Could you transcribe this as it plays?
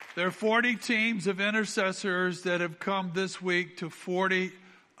There are 40 teams of intercessors that have come this week to 40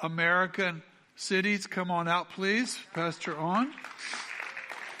 American cities. Come on out, please. Pastor on.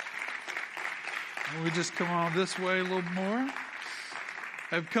 And we just come on this way a little more.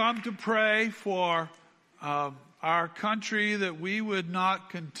 Have come to pray for our country, that we would not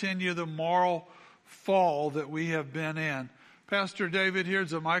continue the moral fall that we have been in. Pastor David,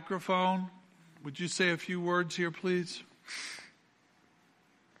 here's a microphone. Would you say a few words here, please?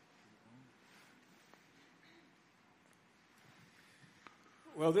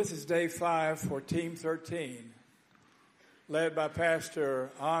 Well, this is day 5 for Team 13, led by Pastor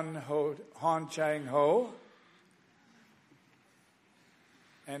Han Chang Ho.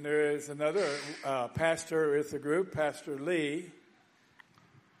 And there is another pastor with the group, Pastor Lee.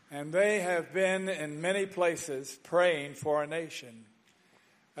 And they have been in many places praying for our nation.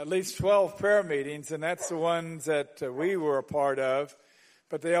 At least 12 prayer meetings, and that's the ones that we were a part of.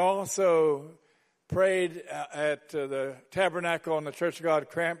 But they also prayed at the Tabernacle and the Church of God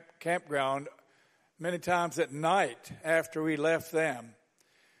campground many times at night after we left them.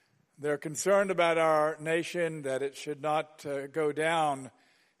 They're concerned about our nation, that it should not go down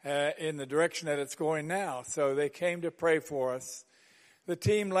in the direction that it's going now. So they came to pray for us. The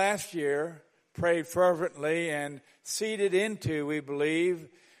team last year prayed fervently and seeded into, we believe,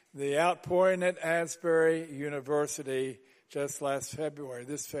 the outpouring at Asbury University just this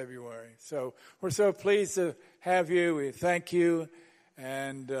February. So we're so pleased to have you. We thank you,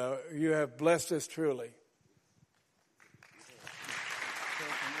 and you have blessed us truly.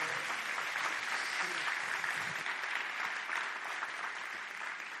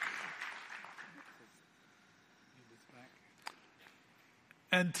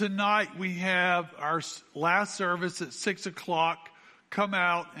 And tonight we have our last service at 6 o'clock. Come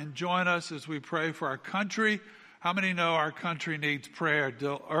out and join us as we pray for our country. How many know our country needs prayer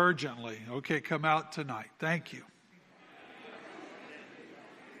urgently? Okay, come out tonight. Thank you.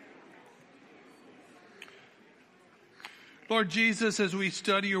 Lord Jesus, as we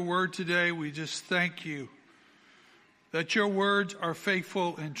study your word today, we just thank you that your words are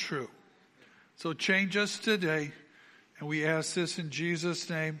faithful and true. So change us today. And we ask this in Jesus'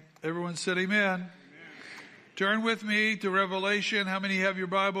 name. Everyone said amen. Amen. Turn with me to Revelation. How many have your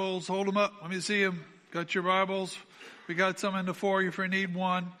Bibles? Hold them up. Let me see them. Got your Bibles? We got some in the foyer if you need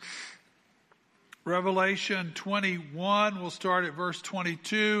one. Revelation 21. We'll start at verse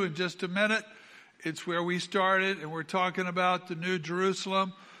 22 in just a minute. It's where we started, and we're talking about the New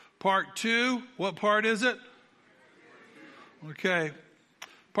Jerusalem. Part 2. What part is it? Okay.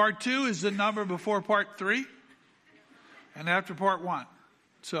 Part 2 is the number before part 3. And after part 1.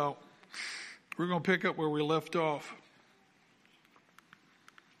 So we're going to pick up where we left off.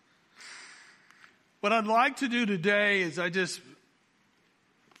 What I'd like to do today is I just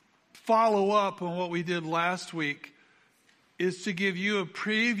follow up on what we did last week, is to give you a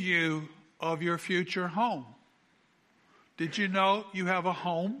preview of your future home. Did you know you have a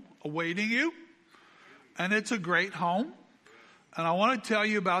home awaiting you? And it's a great home. And I want to tell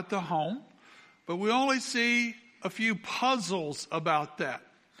you about the home, but we only see a few puzzles about that.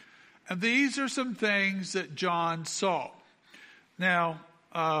 And these are some things that John saw. Now,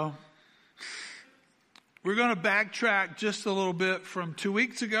 we're going to backtrack just a little bit from 2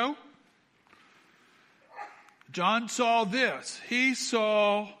 weeks ago. John saw this. He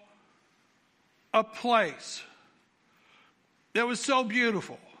saw a place that was so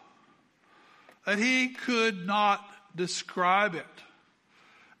beautiful that he could not describe it.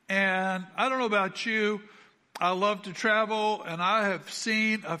 And I don't know about you, I love to travel, and I have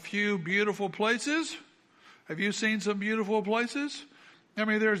seen a few beautiful places. Have you seen some beautiful places? I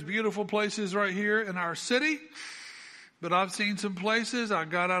mean, there's beautiful places right here in our city, but I've seen some places. I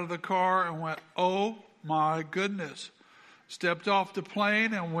got out of the car and went, oh my goodness. Stepped off the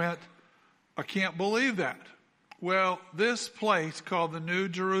plane and went, I can't believe that. Well, this place called the New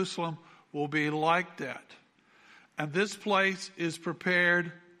Jerusalem will be like that. And this place is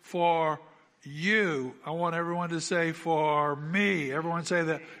prepared for you. I want everyone to say for me. Everyone say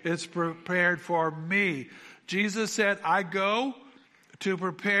that. It's prepared for me. Jesus said, I go to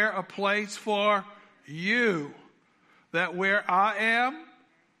prepare a place for you, that where I am,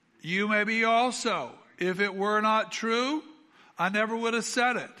 you may be also. If it were not true, I never would have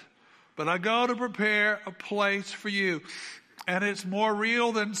said it. But I go to prepare a place for you. And it's more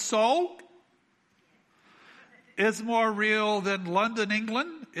real than Seoul. It's more real than London,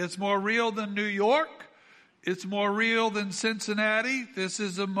 England. It's more real than New York. It's more real than Cincinnati. This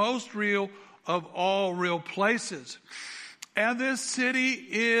is the most real of all real places. And this city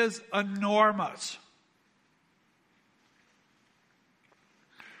is enormous.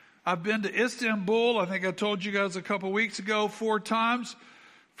 I've been to Istanbul. I think I told you guys a couple weeks ago 4 times.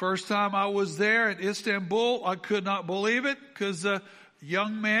 First time I was there in Istanbul, I could not believe it because the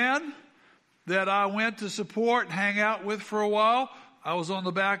young man that I went to support and hang out with for a while, I was on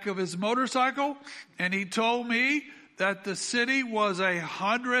the back of his motorcycle, and he told me that the city was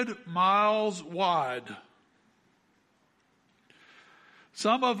 100 miles wide.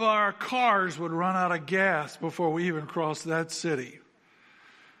 Some of our cars would run out of gas before we even crossed that city.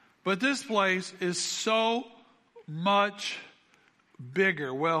 But this place is so much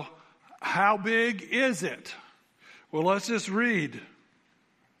bigger. Well, how big is it? Well, let's just read.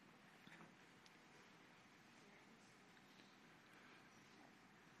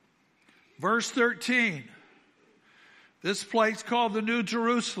 Verse 13. This place called the New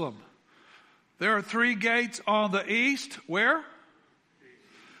Jerusalem. There are 3 gates on the east. Where?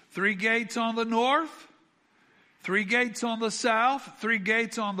 3 gates on the north. 3 gates on the south. 3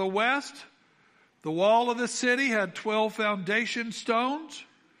 gates on the west. The wall of the city had 12 foundation stones.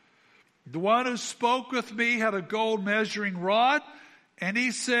 The one who spoke with me had a gold measuring rod, and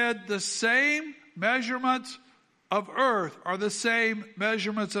he said, the same measurements of earth are the same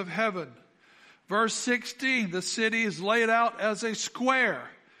measurements of heaven. Verse 16, the city is laid out as a square.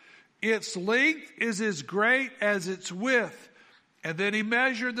 Its length is as great as its width. And then he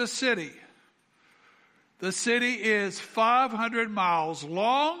measured the city. The city is 500 miles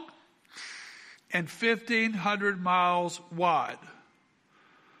long and 1,500 miles wide.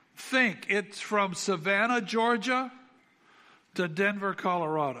 Think, it's from Savannah, Georgia to Denver,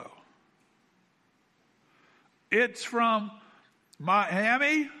 Colorado. It's from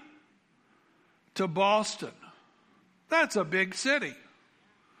Miami to Boston. That's a big city.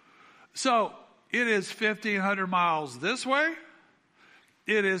 So it is 1,500 miles this way.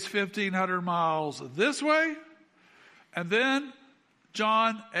 It is 1,500 miles this way. And then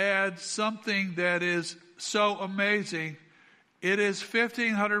John adds something that is so amazing. It is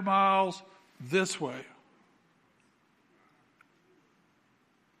 1,500 miles this way.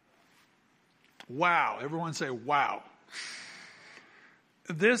 Wow. Everyone say, wow.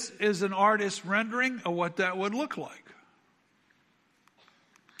 This is an artist's rendering of what that would look like.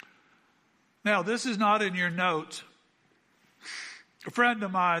 Now, this is not in your notes. A friend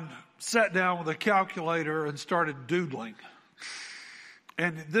of mine sat down with a calculator and started doodling.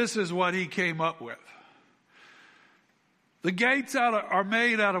 And this is what he came up with. The gates are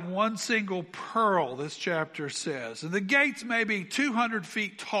made out of one single pearl, this chapter says. And the gates may be 200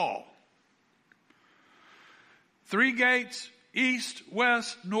 feet tall. 3 gates, east,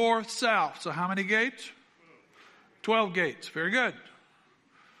 west, north, south. So how many gates? 12 gates. Very good.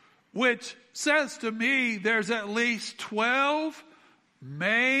 Which says to me there's at least 12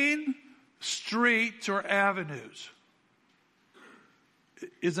 main streets or avenues.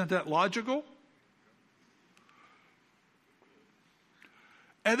 Isn't that logical?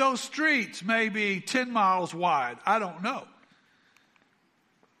 And those streets may be 10 miles wide. I don't know.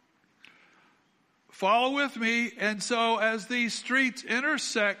 Follow with me. And so as these streets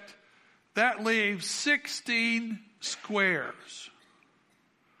intersect, that leaves 16 squares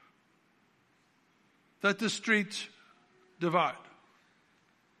that the streets divide.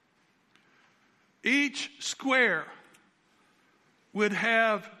 Each square would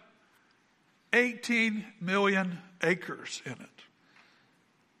have 18 million acres in it.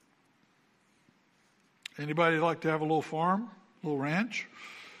 Anybody like to have a little farm, a little ranch?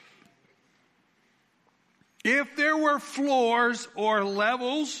 If there were floors or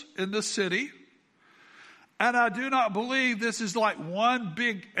levels in the city, and I do not believe this is like one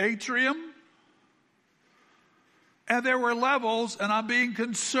big atrium, and there were levels, and I'm being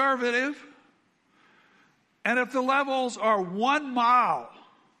conservative, and if the levels are 1 mile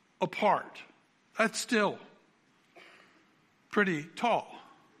apart, that's still pretty tall.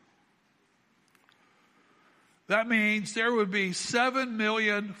 That means there would be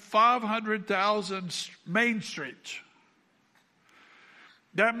 7,500,000 main streets.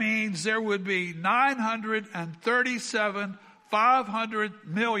 That means there would be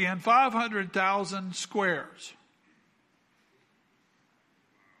 500,000 squares.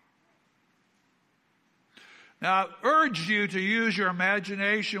 Now, I urge you to use your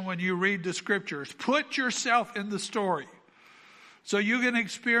imagination when you read the scriptures. Put yourself in the story so you can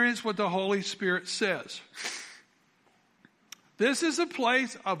experience what the Holy Spirit says. This is a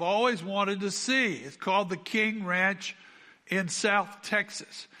place I've always wanted to see. It's called the King Ranch in South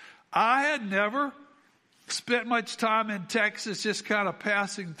Texas. I had never spent much time in Texas, just kind of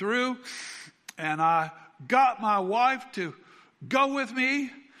passing through. And I got my wife to go with me.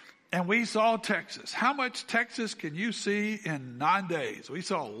 And we saw Texas. How much Texas can you see in 9 days? We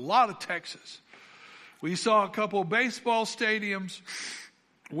saw a lot of Texas. We saw a couple baseball stadiums.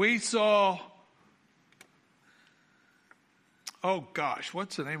 We saw, oh gosh,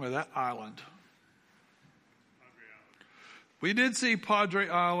 what's the name of that island? We did see Padre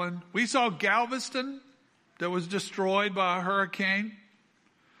Island. We saw Galveston that was destroyed by a hurricane.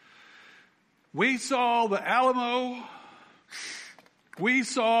 We saw the Alamo. We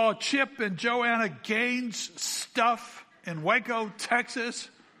saw Chip and Joanna Gaines' stuff in Waco, Texas.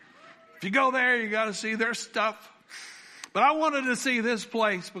 If you go there, you got to see their stuff. But I wanted to see this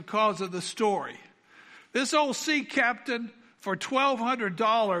place because of the story. This old sea captain for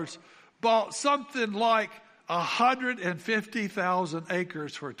 $1,200 bought something like 150,000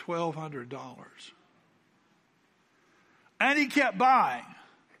 acres for $1,200. And he kept buying.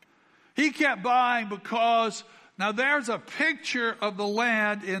 He kept buying because now there's a picture of the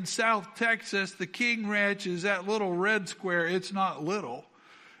land in South Texas. The King Ranch is that little red square. It's not little.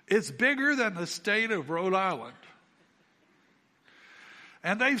 It's bigger than the state of Rhode Island.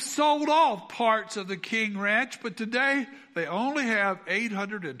 And they've sold off parts of the King Ranch, but today they only have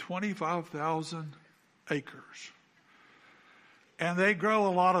 825,000 acres. And they grow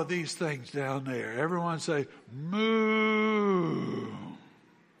a lot of these things down there. Everyone say, moo.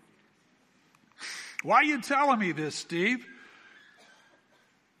 Why are you telling me this, Steve?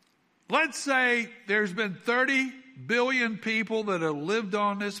 Let's say there's been 30 billion people that have lived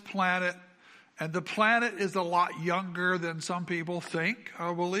on this planet, and the planet is a lot younger than some people think,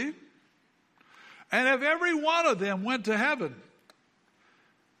 I believe. And if every one of them went to heaven,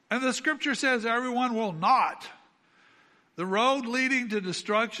 and the scripture says everyone will not, the road leading to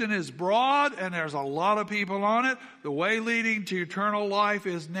destruction is broad, and there's a lot of people on it. The way leading to eternal life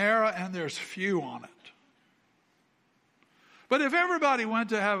is narrow, and there's few on it. But if everybody went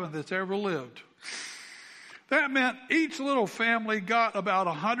to heaven that's ever lived, that meant each little family got about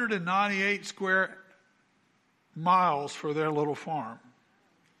 198 square miles for their little farm,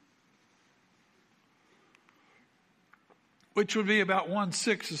 which would be about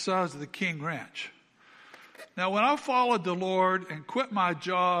 1/6 the size of the King Ranch. Now, when I followed the Lord and quit my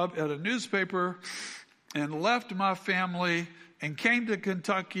job at a newspaper and left my family and came to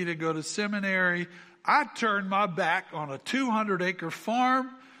Kentucky to go to seminary, I turned my back on a 200-acre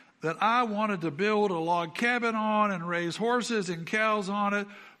farm that I wanted to build a log cabin on and raise horses and cows on it,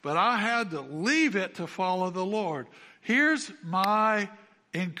 but I had to leave it to follow the Lord. Here's my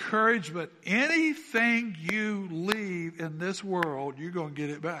encouragement. Anything you leave in this world, you're going to get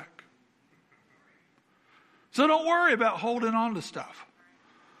it back. So don't worry about holding on to stuff.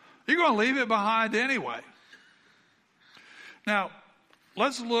 You're going to leave it behind anyway. Now,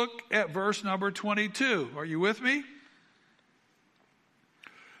 let's look at verse number 22. Are you with me?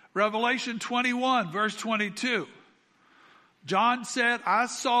 Revelation 21, verse 22. John said, I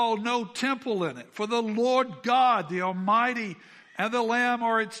saw no temple in it, for the Lord God, the Almighty, and the Lamb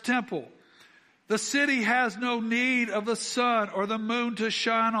are its temple. The city has no need of the sun or the moon to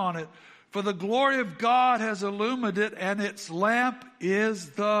shine on it, for the glory of God has illumined it, and its lamp is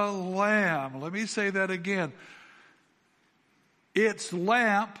the Lamb. Let me say that again. Its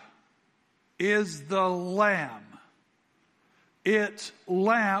lamp is the Lamb. Its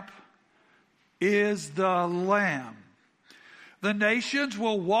lamp is the Lamb. The nations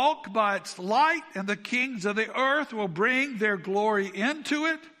will walk by its light, and the kings of the earth will bring their glory into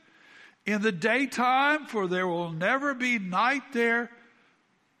it. In the daytime, for there will never be night there.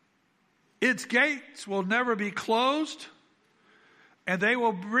 Its gates will never be closed, and they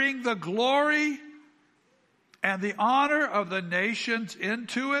will bring the glory and the honor of the nations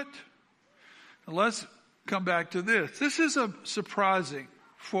into it. And let's come back to this. This is surprising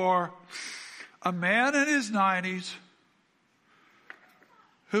for a man in his 90s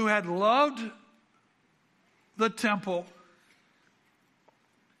who had loved the temple,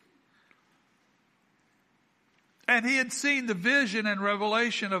 and he had seen the vision and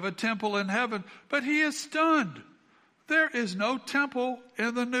revelation of a temple in heaven, but he is stunned. There is no temple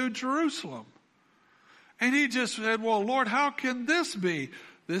in the New Jerusalem. And he just said, well, Lord, how can this be?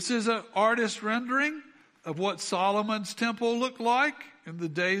 This is an artist rendering of what Solomon's temple looked like in the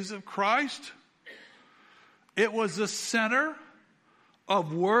days of Christ. It was the center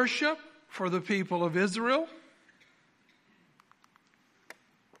of worship for the people of Israel.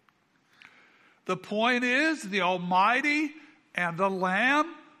 The point is, the Almighty and the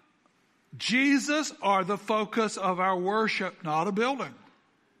Lamb, Jesus, are the focus of our worship, not a building.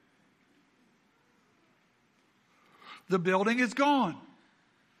 The building is gone.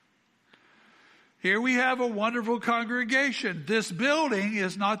 Here we have a wonderful congregation. This building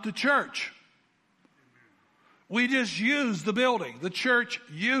is not the church. We just use the building. The church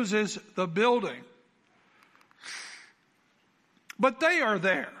uses the building. But they are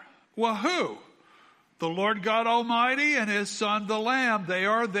there. Well, who? The Lord God Almighty and His Son, the Lamb. They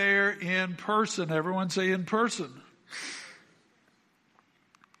are there in person. Everyone say in person.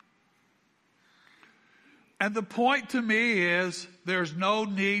 And the point to me is there's no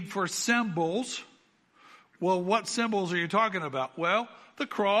need for symbols. Well, what symbols are you talking about? Well, the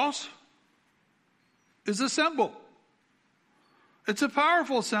cross is a symbol. It's a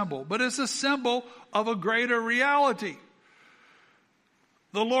powerful symbol, but it's a symbol of a greater reality.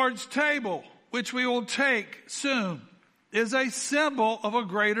 The Lord's table, which we will take soon, is a symbol of a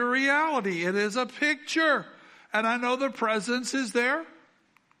greater reality. It is a picture. And I know the presence is there.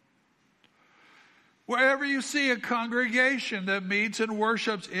 Wherever you see a congregation that meets and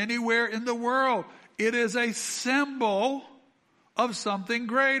worships anywhere in the world, it is a symbol of something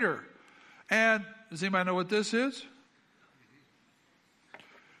greater. And does anybody know what this is?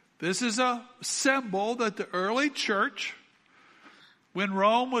 This is a symbol that the early church, when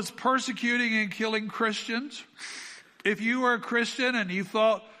Rome was persecuting and killing Christians, if you were a Christian and you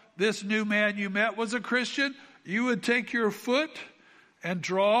thought this new man you met was a Christian, you would take your foot and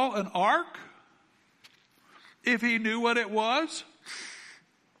draw an arc. If he knew what it was,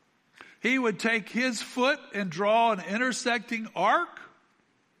 he would take his foot and draw an intersecting arc.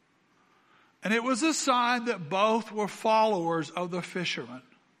 And it was a sign that both were followers of the fisherman.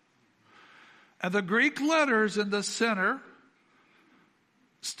 And the Greek letters in the center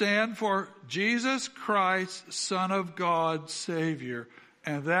stand for Jesus Christ, Son of God, Savior.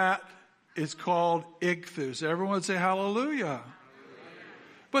 And that is called ichthus. Everyone say hallelujah. Hallelujah.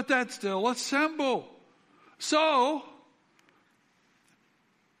 But that's still a symbol. So,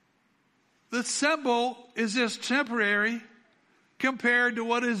 the symbol is just temporary compared to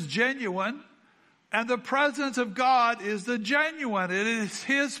what is genuine. And the presence of God is the genuine. It is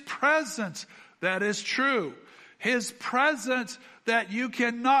His presence that is true. His presence that you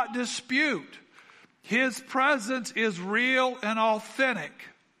cannot dispute. His presence is real and authentic.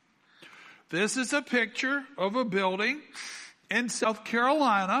 This is a picture of a building in South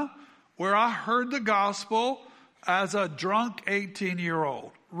Carolina where I heard the gospel as a drunk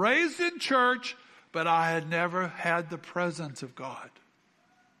 18-year-old. Raised in church, but I had never had the presence of God.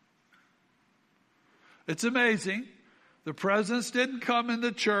 It's amazing. The presence didn't come in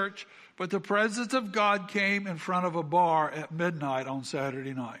the church, but the presence of God came in front of a bar at midnight on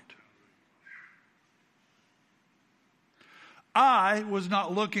Saturday night. I was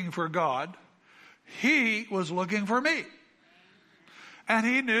not looking for God. He was looking for me. And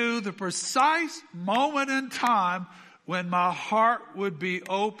He knew the precise moment in time when my heart would be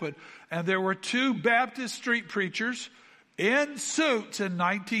open. And there were two Baptist street preachers in suits in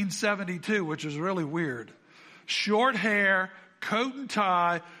 1972, which was really weird. Short hair, coat and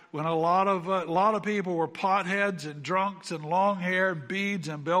tie, when a lot of people were potheads and drunks and long hair, beads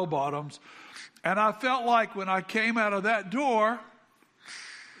and bell bottoms. And I felt like when I came out of that door,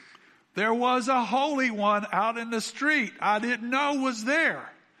 there was a holy one out in the street I didn't know was there.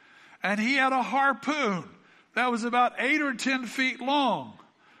 And he had a harpoon that was about 8 or 10 feet long.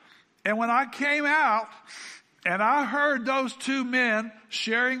 And when I came out and I heard those two men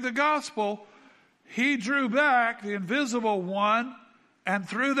sharing the gospel, he drew back, the invisible one, and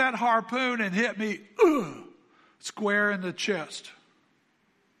threw that harpoon and hit me square in the chest.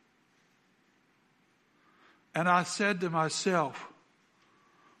 And I said to myself,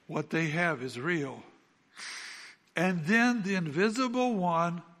 what they have is real. And then the invisible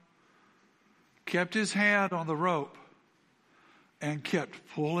one kept his hand on the rope and kept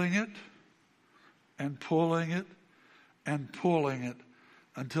pulling it and pulling it and pulling it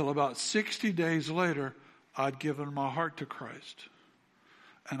until about 60 days later, I'd given my heart to Christ.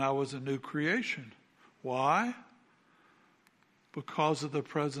 And I was a new creation. Why? Because of the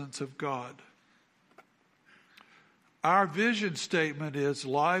presence of God. Our vision statement is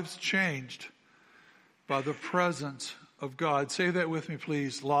lives changed by the presence of God. Say that with me,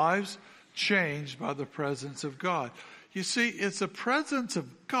 please. Lives changed by the presence of God. You see, it's the presence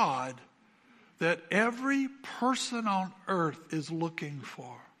of God that every person on earth is looking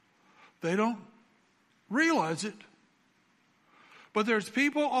for. They don't realize it. But there's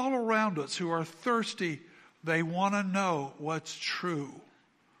people all around us who are thirsty. They want to know what's true.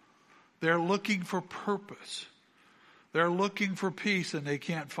 They're looking for purpose. They're looking for peace and they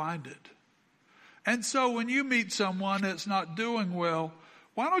can't find it. And so when you meet someone that's not doing well,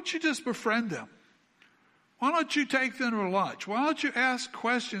 why don't you just befriend them? Why don't you take them to lunch? Why don't you ask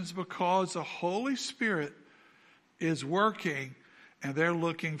questions? Because the Holy Spirit is working and they're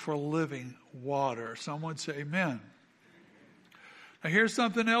looking for living water. Someone say amen. Now here's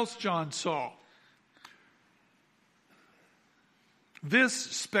something else John saw. This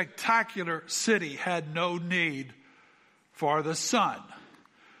spectacular city had no need for the sun.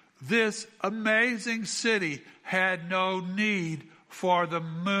 This amazing city had no need for the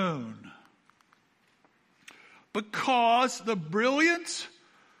moon. Because the brilliance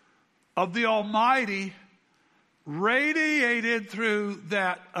of the Almighty radiated through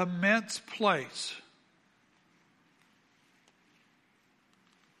that immense place.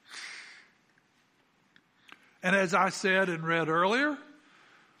 And as I said and read earlier,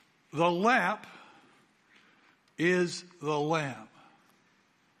 the lamp is the Lamb.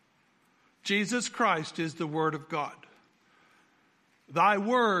 Jesus Christ is the Word of God. Thy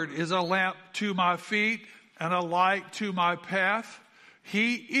word is a lamp to my feet and a light to my path.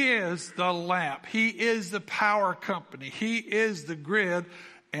 He is the lamp. He is the power company. He is the grid.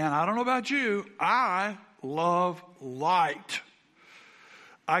 And I don't know about you, I love light.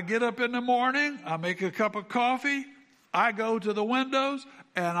 I get up in the morning, I make a cup of coffee, I go to the windows,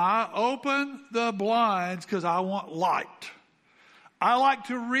 and I open the blinds because I want light. I like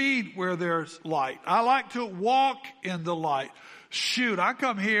to read where there's light. I like to walk in the light. Shoot, I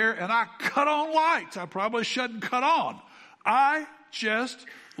come here and I cut on lights. I probably shouldn't cut on. I just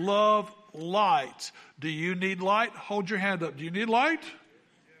love lights. Do you need light? Hold your hand up. Do you need light?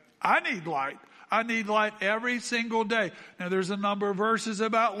 I need light. I need light every single day. Now there's a number of verses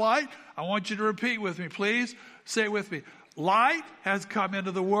about light. I want you to repeat with me, please. Say it with me. Light has come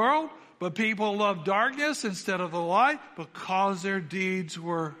into the world, but people love darkness instead of the light because their deeds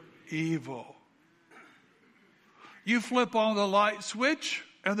were evil. You flip on the light switch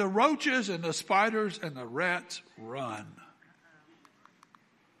and the roaches and the spiders and the rats run.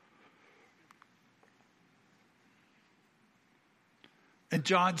 And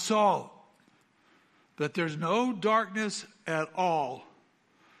John saw that there's no darkness at all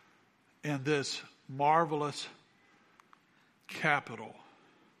in this marvelous capital.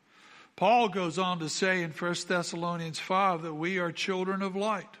 Paul goes on to say in 1 Thessalonians 5 that we are children of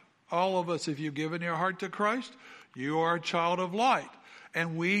light. All of us, if you've given your heart to Christ, you are a child of light.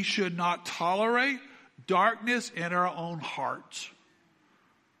 And we should not tolerate darkness in our own hearts.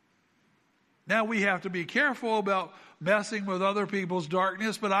 Now we have to be careful about messing with other people's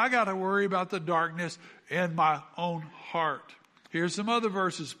darkness, but I got to worry about the darkness in my own heart. Here's some other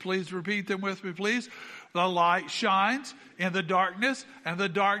verses. Please repeat them with me, please. The light shines in the darkness, and the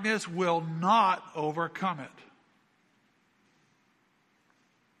darkness will not overcome it.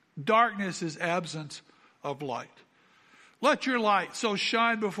 Darkness is absence of light. Let your light so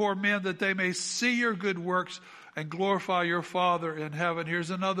shine before men that they may see your good works and glorify your Father in heaven.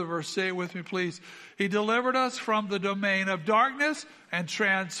 Here's another verse. Say it with me, please. He delivered us from the domain of darkness and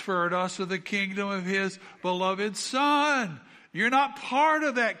transferred us to the kingdom of His beloved Son. You're not part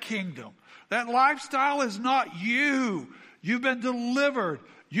of that kingdom. That lifestyle is not you. You've been delivered.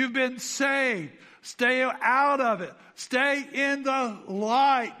 You've been saved. Stay out of it. Stay in the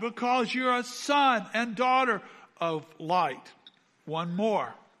light because you're a son and daughter of light. One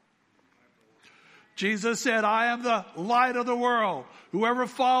more. Jesus said, I am the light of the world. Whoever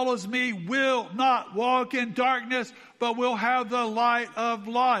follows me will not walk in darkness, but will have the light of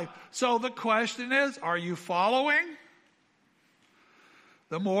life. So the question is, are you following?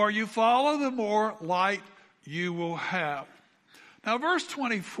 The more you follow, the more light you will have. Now, verse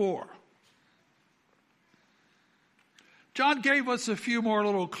 24. John gave us a few more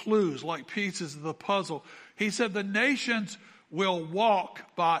little clues, like pieces of the puzzle. He said the nations will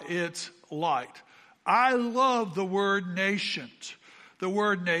walk by its light. I love the word nations. The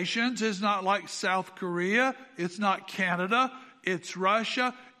word nations is not like South Korea. It's not Canada. It's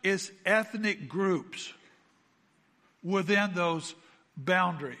Russia. It's ethnic groups within those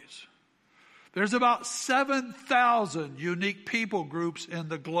boundaries. There's about 7,000 unique people groups in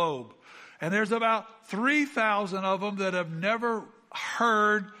the globe. And there's about 3,000 of them that have never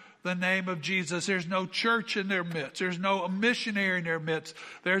heard the name of Jesus. There's no church in their midst. There's no missionary in their midst.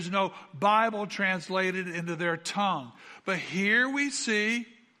 There's no Bible translated into their tongue. But here we see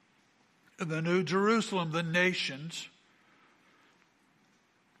in the New Jerusalem, the nations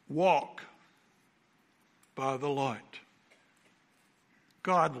walk by the light.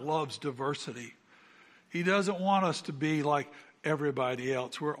 God loves diversity. He doesn't want us to be like everybody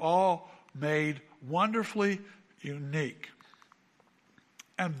else. We're all made wonderfully unique.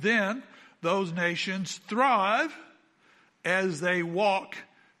 And then those nations thrive as they walk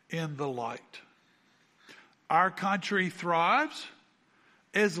in the light. Our country thrives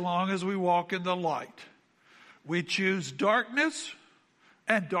as long as we walk in the light. We choose darkness,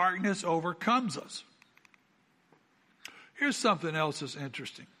 and darkness overcomes us. Here's something else that's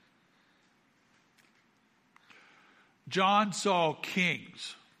interesting. John saw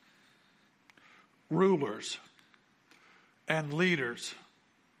kings, rulers, and leaders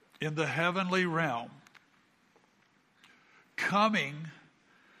in the heavenly realm coming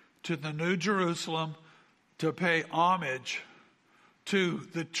to the New Jerusalem to pay homage to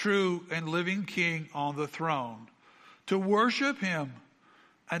the true and living King on the throne, to worship him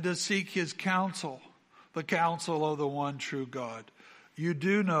and to seek his counsel, the counsel of the one true God. You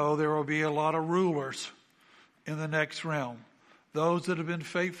do know there will be a lot of rulers in the next realm. Those that have been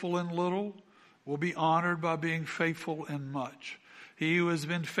faithful in little will be honored by being faithful in much. He who has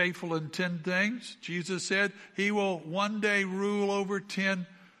been faithful in 10 things, Jesus said, he will one day rule over 10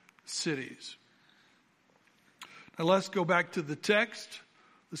 cities. Now let's go back to the text.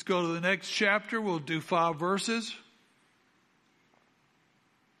 Let's go to the next chapter. We'll do 5 verses.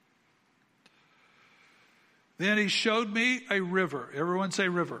 Then he showed me a river. Everyone say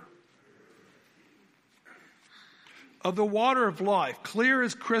river. Of the water of life, clear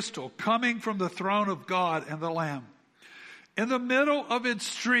as crystal, coming from the throne of God and the Lamb. In the middle of its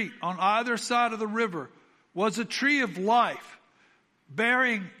street, on either side of the river, was a tree of life,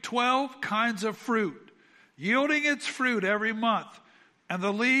 bearing 12 kinds of fruit, yielding its fruit every month, and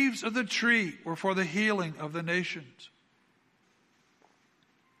the leaves of the tree were for the healing of the nations.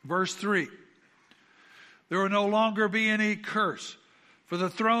 Verse 3. There will no longer be any curse, for the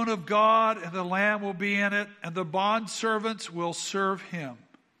throne of God and the Lamb will be in it, and the bondservants will serve him.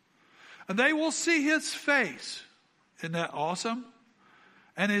 And they will see his face. Isn't that awesome?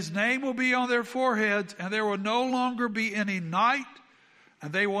 And his name will be on their foreheads, and there will no longer be any night,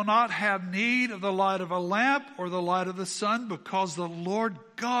 and they will not have need of the light of a lamp or the light of the sun, because the Lord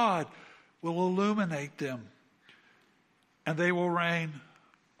God will illuminate them, and they will reign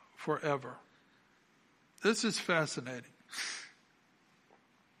forever. This is fascinating.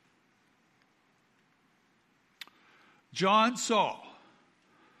 John saw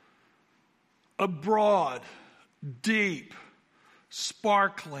a broad, deep,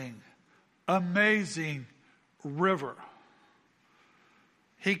 sparkling, amazing river.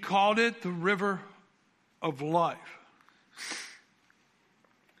 He called it the river of life.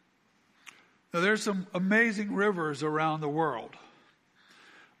 Now, there's some amazing rivers around the world.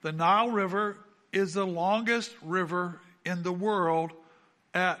 The Nile River is the longest river in the world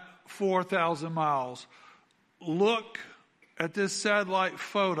at 4,000 miles. Look at this satellite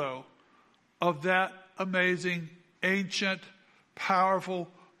photo of that amazing, ancient, powerful,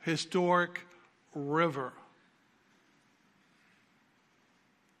 historic river.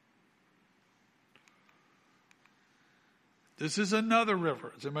 This is another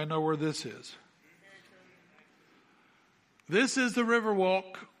river. Does anybody know where this is? This is the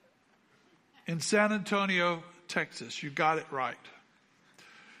Riverwalk in San Antonio, Texas. You got it right.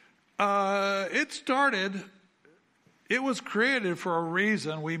 It was created for a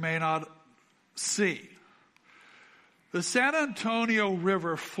reason we may not see. The San Antonio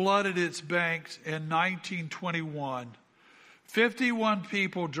River flooded its banks in 1921. 51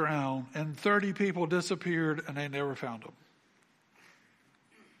 people drowned and 30 people disappeared, and they never found them.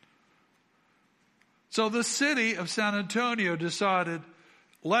 So the city of San Antonio decided,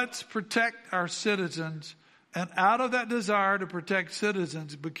 let's protect our citizens. And out of that desire to protect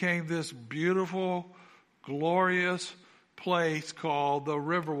citizens became this beautiful, glorious place called the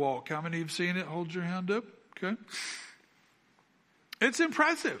Riverwalk. How many have seen it? Hold your hand up. Okay. It's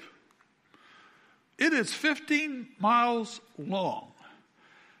impressive. It is 15 miles long.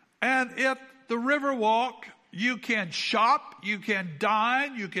 And at the Riverwalk, you can shop, you can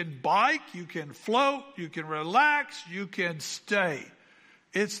dine, you can bike, you can float, you can relax, you can stay.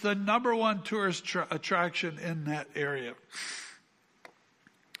 It's the number one tourist attraction in that area.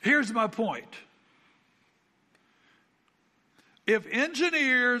 Here's my point. If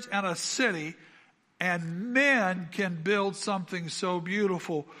engineers and a city and men can build something so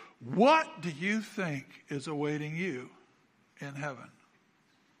beautiful, what do you think is awaiting you in heaven?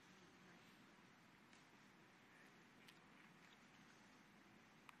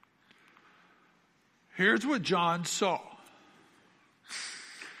 Here's what John saw.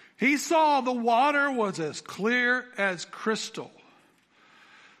 He saw the water was as clear as crystal.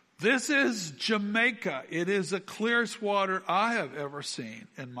 This is Jamaica. It is the clearest water I have ever seen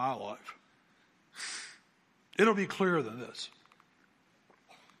in my life. It'll be clearer than this.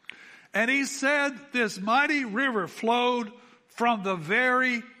 And he said this mighty river flowed from the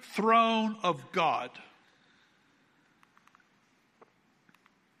very throne of God.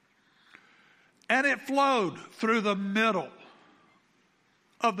 And it flowed through the middle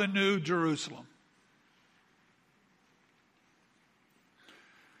of the New Jerusalem.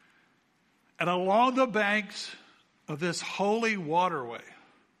 And along the banks of this holy waterway,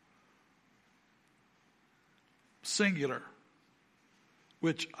 singular,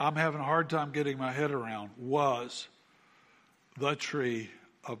 which I'm having a hard time getting my head around, was the tree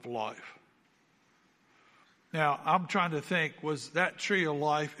of life. Now, I'm trying to think, was that tree of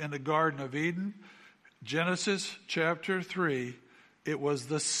life in the Garden of Eden? Genesis chapter 3, it was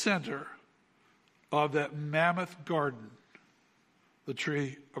the center of that mammoth garden, the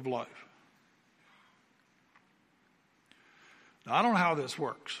tree of life. Now, I don't know how this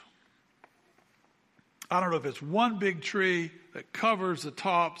works. I don't know if it's one big tree that covers the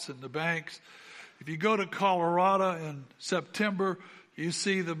tops and the banks. If you go to Colorado in September, you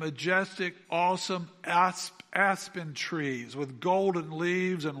see the majestic, awesome aspen trees with golden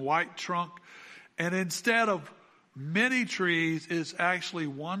leaves and white trunk. And instead of many trees, it's actually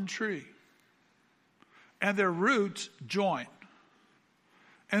one tree. And their roots join.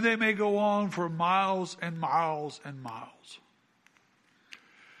 And they may go on for miles and miles and miles.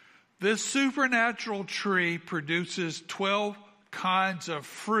 This supernatural tree produces 12 kinds of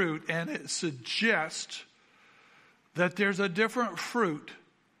fruit, and it suggests that there's a different fruit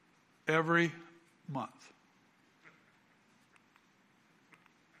every month.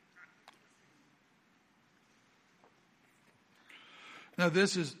 Now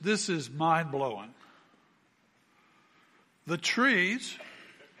this is mind-blowing. The tree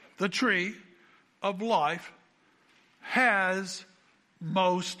of life has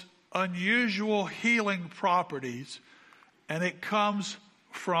most unusual healing properties, and it comes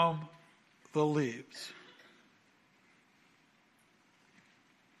from the leaves.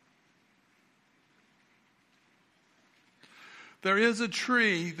 There is a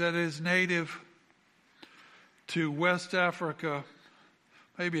tree that is native to West Africa.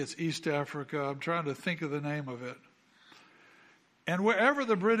 Maybe it's East Africa. I'm trying to think of the name of it. And wherever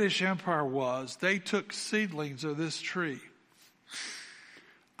the British Empire was, they took seedlings of this tree.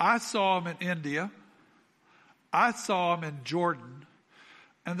 I saw them in India. I saw them in Jordan.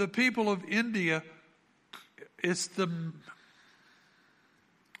 And the people of India, I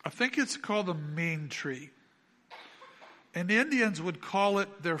think it's called the mean tree. And the Indians would call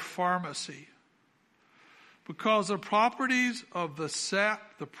it their pharmacy. Because the properties of the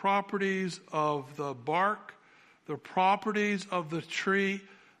sap, the properties of the bark, the properties of the tree,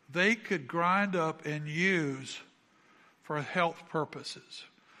 they could grind up and use for health purposes.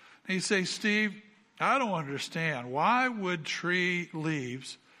 And you say, Steve, I don't understand. Why would tree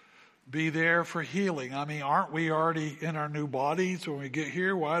leaves be there for healing? I mean, aren't we already in our new bodies when we get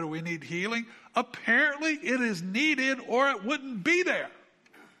here? Why do we need healing? Apparently it is needed or it wouldn't be there.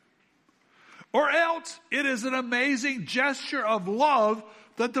 Or else it is an amazing gesture of love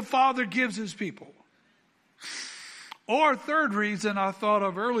that the Father gives His people. Or third reason I thought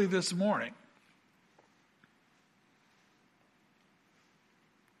of early this morning.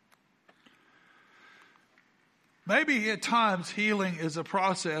 Maybe at times healing is a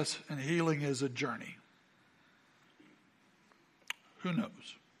process and healing is a journey. Who knows?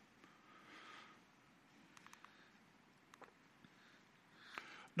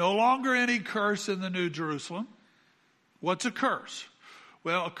 No longer any curse in the New Jerusalem. What's a curse?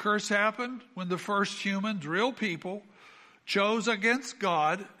 Well, a curse happened when the first humans, real people, chose against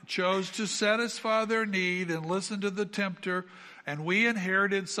God, chose to satisfy their need and listen to the tempter, and we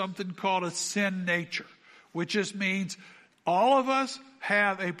inherited something called a sin nature, which just means all of us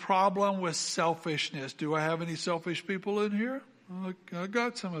have a problem with selfishness. Do I have any selfish people in here? I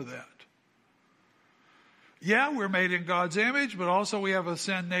got some of that. Yeah, we're made in God's image, but also we have a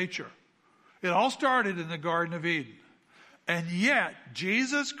sin nature. It all started in the Garden of Eden. And yet,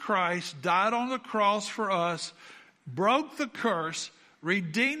 Jesus Christ died on the cross for us, broke the curse,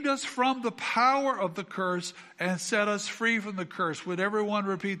 redeemed us from the power of the curse, and set us free from the curse. Would everyone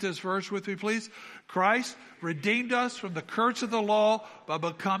repeat this verse with me, please? Christ redeemed us from the curse of the law by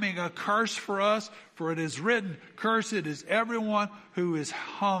becoming a curse for us, for it is written, cursed is everyone who is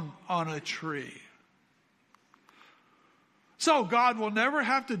hung on a tree. So God will never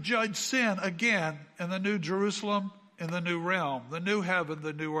have to judge sin again in the New Jerusalem, in the new realm, the new heaven,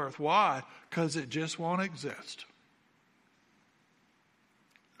 the new earth. Why? Because it just won't exist.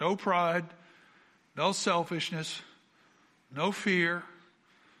 No pride, no selfishness, no fear,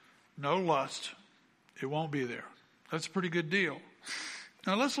 no lust. It won't be there. That's a pretty good deal.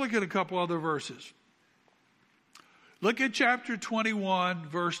 Now let's look at a couple other verses. Look at chapter 21,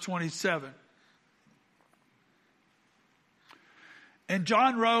 verse 27. And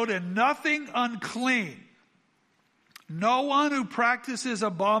John wrote, and nothing unclean, no one who practices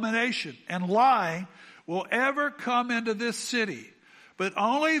abomination and lying will ever come into this city, but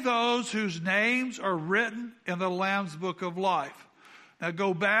only those whose names are written in the Lamb's book of life. Now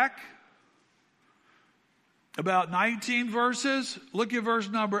go back about 19 verses. Look at verse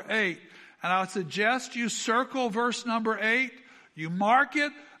number 8. And I suggest you circle verse number 8. You mark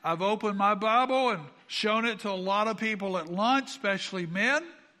it. I've opened my Bible and shown it to a lot of people at lunch, especially men,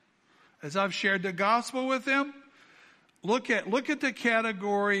 as I've shared the gospel with them. Look at the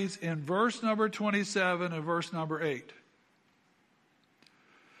categories in verse number 27 and verse number 8.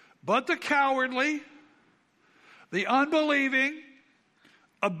 But the cowardly, the unbelieving,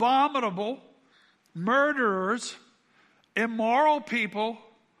 abominable, murderers, immoral people,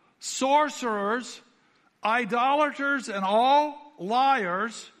 sorcerers, idolaters, and all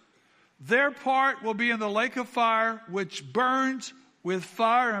liars, their part will be in the lake of fire, which burns with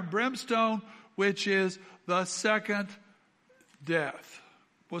fire and brimstone, which is the second death.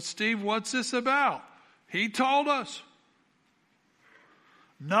 Well, Steve, what's this about? He told us.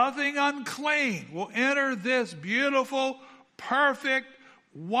 Nothing unclean will enter this beautiful, perfect,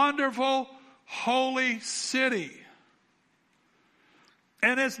 wonderful, holy city.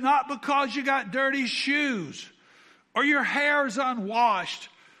 And it's not because you got dirty shoes, or your hair's unwashed,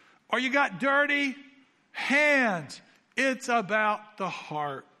 or you got dirty hands. It's about the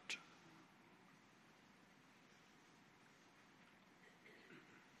heart.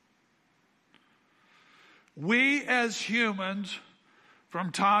 We as humans,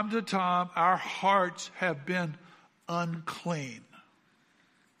 from time to time, our hearts have been unclean.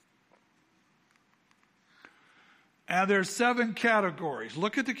 And there's 7 categories.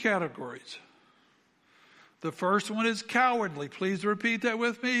 Look at the categories. The first one is cowardly. Please repeat that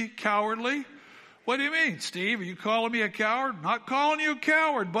with me. Cowardly. What do you mean, Steve? Are you calling me a coward? Not calling you a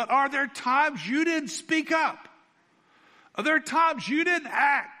coward, but are there times you didn't speak up? Are there times you didn't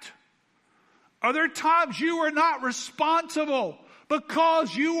act? Are there times you were not responsible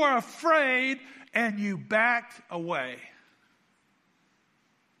because you were afraid and you backed away?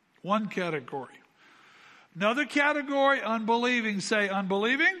 One category. Another category, unbelieving. Say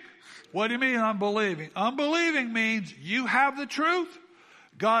unbelieving. What do you mean unbelieving? Unbelieving means you have the truth.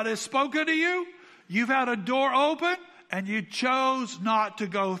 God has spoken to you. You've had a door open and you chose not to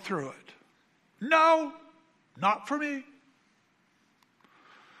go through it. No, not for me.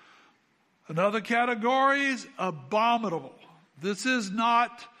 Another category is abominable. This is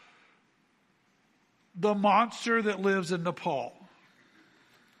not the monster that lives in Nepal.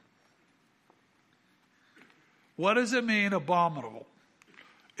 What does it mean, abominable?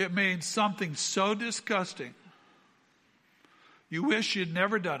 It means something so disgusting, you wish you'd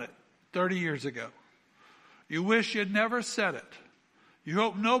never done it 30 years ago. You wish you'd never said it. You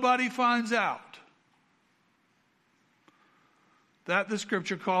hope nobody finds out. That the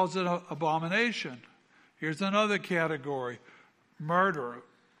scripture calls it an abomination. Here's another category. Murder.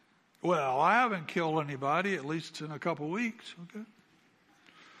 Well, I haven't killed anybody, at least in a couple weeks. Okay.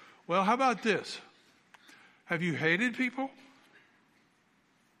 Well, how about this? Have you hated people?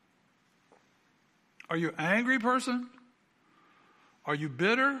 Are you an angry person? Are you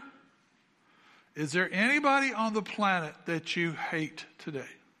bitter? Is there anybody on the planet that you hate today?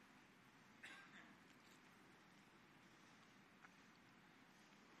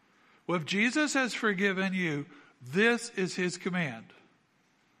 Well, if Jesus has forgiven you, this is his command.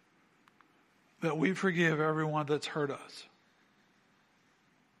 That we forgive everyone that's hurt us.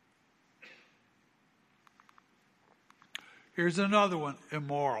 Here's another one,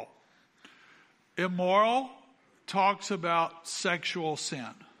 immoral. Immoral talks about sexual sin.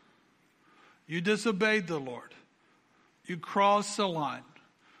 You disobeyed the Lord. You crossed the line.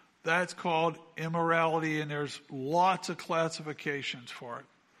 That's called immorality, and there's lots of classifications for it.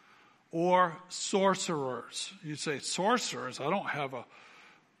 Or sorcerers. You say, sorcerers? I don't have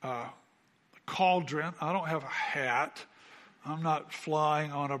a cauldron. I don't have a hat. I'm not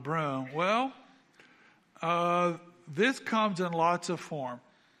flying on a broom. Well, this comes in lots of form.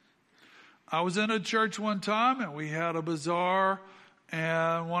 I was in a church one time, and we had a bazaar,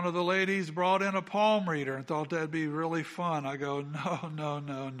 and one of the ladies brought in a palm reader and thought that'd be really fun. I go,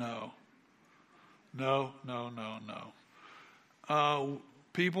 no.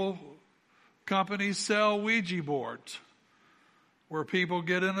 Companies sell Ouija boards where people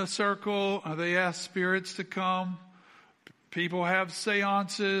get in a circle and they ask spirits to come. People have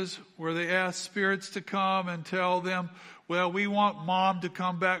seances where they ask spirits to come and tell them, well, we want mom to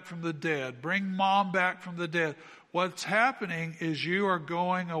come back from the dead. Bring mom back from the dead. What's happening is you are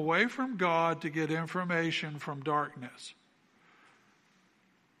going away from God to get information from darkness.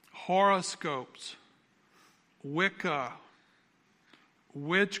 horoscopes, Wicca,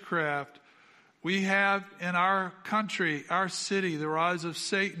 witchcraft. We have in our country, our city, the rise of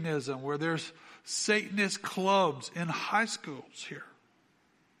Satanism, where there's Satanist clubs in high schools here.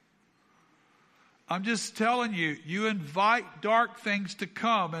 I'm just telling you, you invite dark things to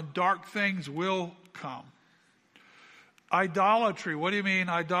come, and dark things will come. Idolatry. What do you mean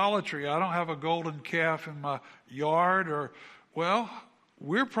idolatry? I don't have a golden calf in my yard well,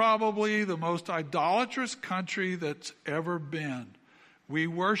 we're probably the most idolatrous country that's ever been. We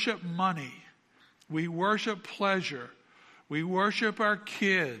worship money. We worship pleasure. We worship our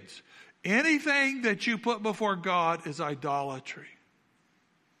kids. Anything that you put before God is idolatry.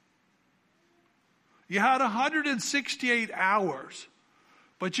 You had 168 hours,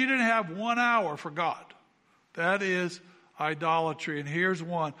 but you didn't have 1 hour for God. That is idolatry. And here's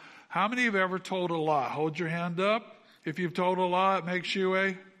one. How many have ever told a lie? Hold your hand up. If you've told a lie, it makes you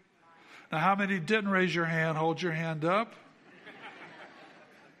a... Now, how many didn't raise your hand? Hold your hand up.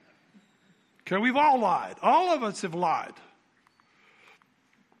 Okay, we've all lied. All of us have lied.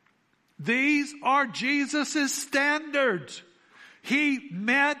 These are Jesus' standards. He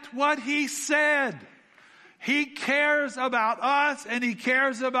meant what he said. He cares about us and he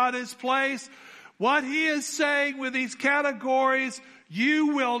cares about his place. What he is saying with these categories,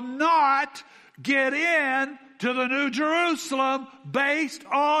 you will not get in to the New Jerusalem based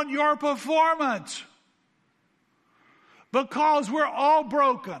on your performance. Because we're all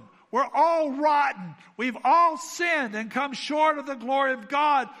broken. We're all rotten. We've all sinned and come short of the glory of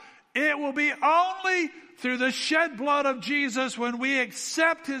God. It will be only through the shed blood of Jesus when we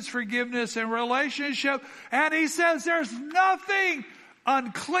accept his forgiveness and relationship. And he says there's nothing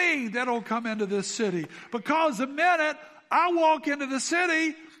unclean that will come into this city. Because the minute I walk into the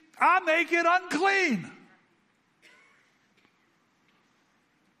city, I make it unclean.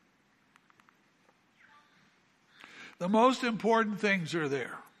 The most important things are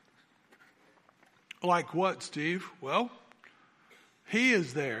there. Like what, Steve? Well, he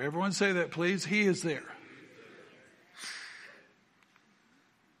is there. Everyone say that, please. He is there.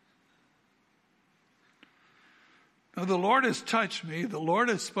 Now, the Lord has touched me. The Lord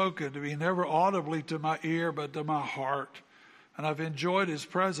has spoken to me, never audibly to my ear, but to my heart. And I've enjoyed his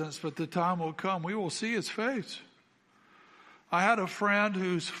presence, but the time will come. We will see his face. I had a friend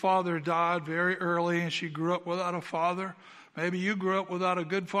whose father died very early, and she grew up without a father. Maybe you grew up without a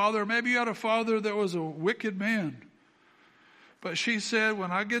good father. Maybe you had a father that was a wicked man. But she said,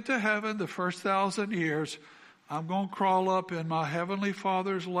 when I get to heaven the first 1,000 years, I'm going to crawl up in my heavenly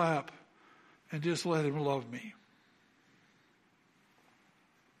Father's lap and just let him love me.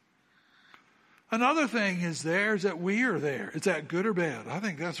 Another thing is that we are there. Is that good or bad? I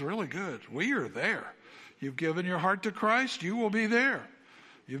think that's really good. We are there. You've given your heart to Christ, you will be there.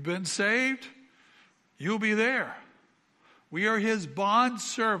 You've been saved, you'll be there. We are his bond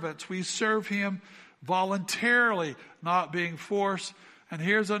servants. We serve him voluntarily, not being forced. And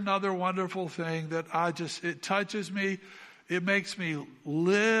here's another wonderful thing that it touches me. It makes me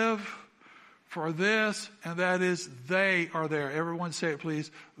live for this, and that is they are there. Everyone say it,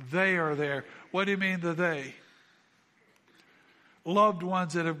 please. They are there. What do you mean the they? Loved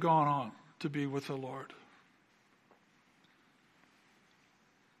ones that have gone on to be with the Lord.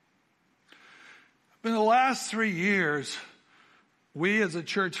 In the last 3 years, we as a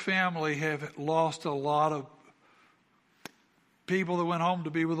church family have lost a lot of people that went home to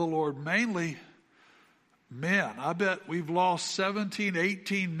be with the Lord, mainly men. I bet we've lost 17,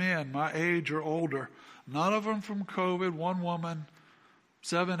 18 men my age or older. None of them from COVID, one woman,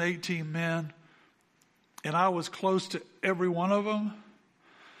 7, 18 men. And I was close to every one of them.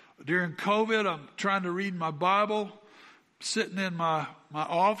 During COVID, I'm trying to read my Bible, sitting in my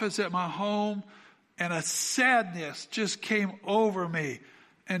office at my home, and a sadness just came over me,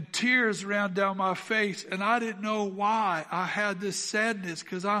 and tears ran down my face, and I didn't know why I had this sadness,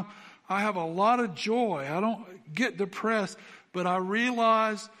 because I have a lot of joy. I don't get depressed, but I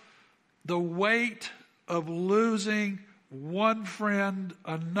realized the weight of losing one friend,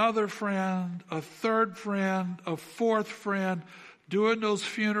 another friend, a third friend, a fourth friend, doing those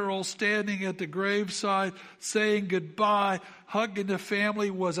funerals, standing at the graveside, saying goodbye, hugging the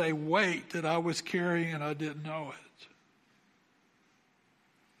family was a weight that I was carrying and I didn't know it.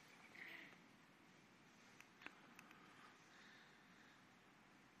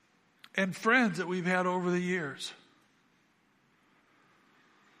 And friends that we've had over the years.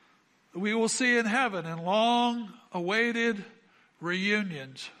 We will see in heaven in long-awaited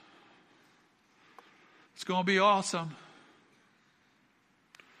reunions. It's going to be awesome.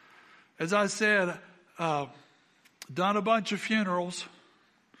 As I said, done a bunch of funerals.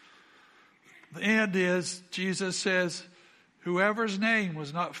 The end is, Jesus says, whoever's name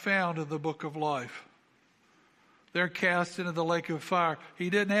was not found in the book of life, they're cast into the lake of fire. He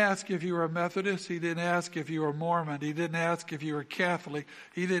didn't ask if you were a Methodist. He didn't ask if you were Mormon. He didn't ask if you were Catholic.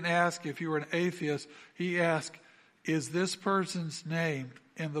 He didn't ask if you were an atheist. He asked, is this person's name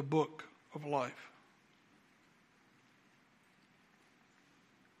in the book of life?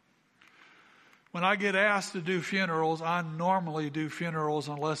 When I get asked to do funerals, I normally do funerals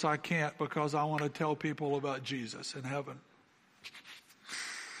unless I can't, because I want to tell people about Jesus in heaven.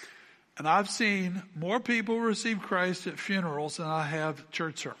 And I've seen more people receive Christ at funerals than I have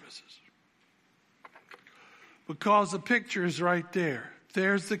church services. Because the picture is right there.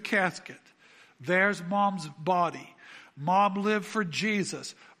 There's the casket. There's Mom's body. Mom lived for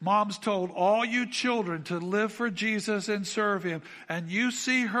Jesus. Mom's told all you children to live for Jesus and serve Him. And you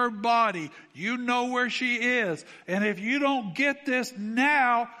see her body. You know where she is. And if you don't get this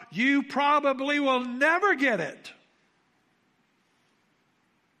now, you probably will never get it.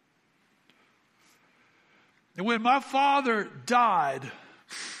 And when my father died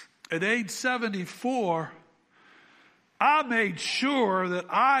at age 74, I made sure that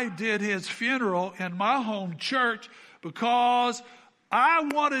I did his funeral in my home church, because I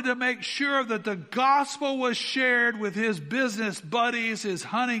wanted to make sure that the gospel was shared with his business buddies, his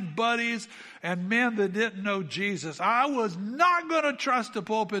hunting buddies, and men that didn't know Jesus. I was not going to trust the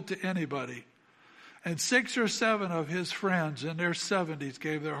pulpit to anybody. And 6 or 7 of his friends in their 70s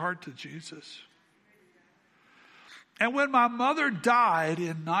gave their heart to Jesus. And when my mother died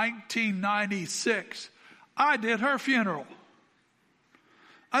in 1996, I did her funeral.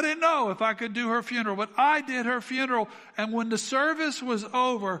 I didn't know if I could do her funeral, but I did her funeral. And when the service was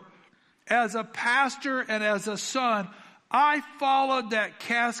over, as a pastor and as a son, I followed that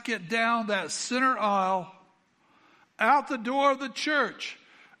casket down that center aisle, out the door of the church,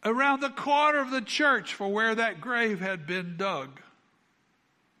 around the corner of the church for where that grave had been dug.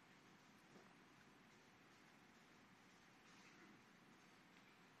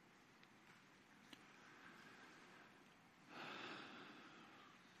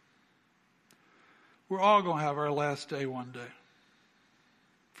 We're all going to have our last day one day.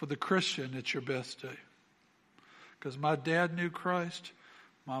 For the Christian, it's your best day. Because my dad knew Christ.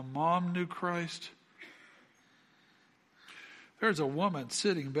 My mom knew Christ. There's a woman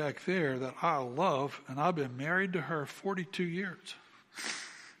sitting back there that I love, and I've been married to her 42 years.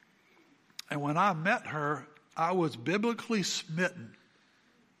 And when I met her, I was biblically smitten.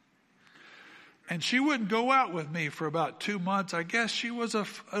 And she wouldn't go out with me for about 2 months. I guess she was an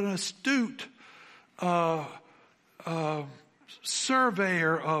astute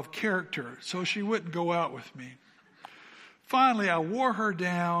surveyor of character, so she wouldn't go out with me. Finally, I wore her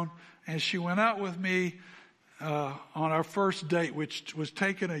down, and she went out with me on our first date, which was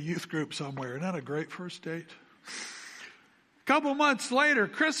taking a youth group somewhere. Isn't that a great first date? A couple months later,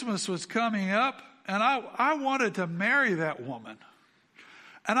 Christmas was coming up, and I wanted to marry that woman.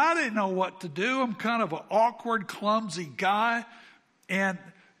 And I didn't know what to do. I'm kind of an awkward, clumsy guy, and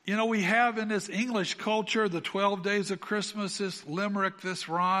you know, we have in this English culture the 12 days of Christmas, this limerick, this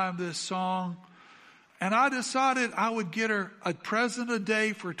rhyme, this song. And I decided I would get her a present a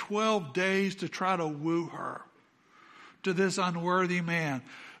day for 12 days to try to woo her to this unworthy man.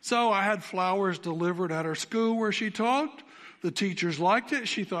 So I had flowers delivered at her school where she taught. The teachers liked it.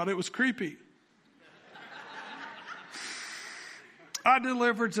 She thought it was creepy. I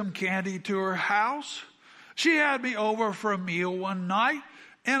delivered some candy to her house. She had me over for a meal one night.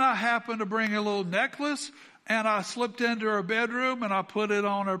 And I happened to bring a little necklace, and I slipped into her bedroom, and I put it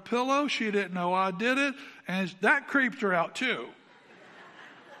on her pillow. She didn't know I did it, and that creeped her out too.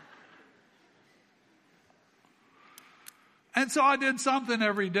 And so I did something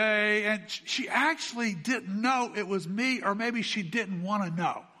every day, and she actually didn't know it was me, or maybe she didn't want to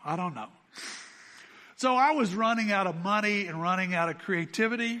know. I don't know. So I was running out of money and running out of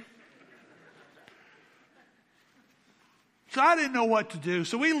creativity. So I didn't know what to do.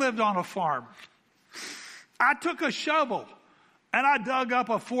 So we lived on a farm. I took a shovel and I dug up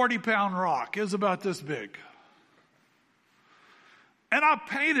a 40-pound rock. It was about this big. And I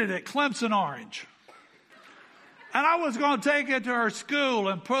painted it Clemson orange. And I was going to take it to her school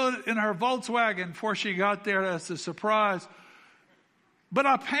and put it in her Volkswagen before she got there as a surprise. But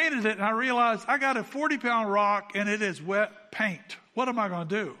I painted it and I realized I got a 40-pound rock and it is wet paint. What am I going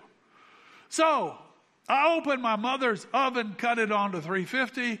to do? So I opened my mother's oven, cut it onto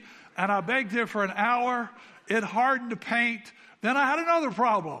 350, and I baked it for an hour. It hardened to paint. Then I had another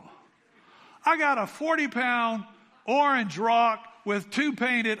problem. I got a 40-pound orange rock with 2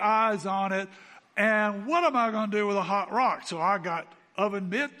 painted eyes on it, and what am I going to do with a hot rock? So I got oven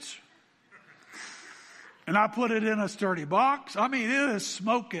mitts, And I put it in a sturdy box. I mean, it is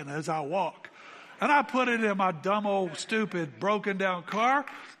smoking as I walk. And I put it in my dumb old stupid broken down car.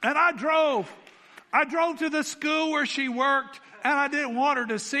 And I drove. I drove to the school where she worked, and I didn't want her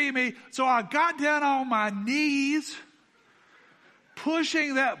to see me. So I got down on my knees,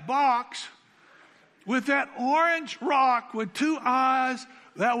 pushing that box with that orange rock with two eyes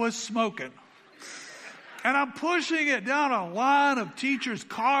that was smoking. And I'm pushing it down a line of teachers'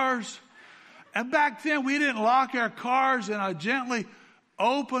 cars. And back then we didn't lock our cars, and I gently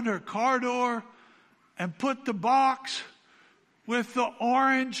opened her car door and put the box with the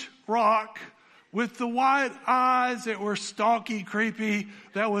orange rock with the white eyes that were stalky, creepy,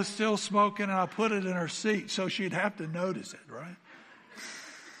 that was still smoking, and I put it in her seat so she'd have to notice it, right?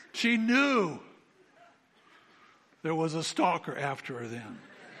 She knew there was a stalker after her then.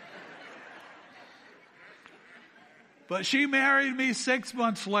 But she married me 6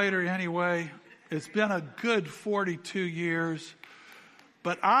 months later anyway. It's been a good 42 years.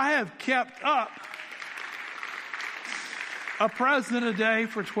 But I have kept up a present a day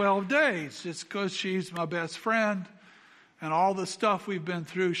for 12 days. Just because she's my best friend and all the stuff we've been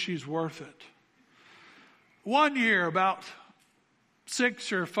through, she's worth it. One year, about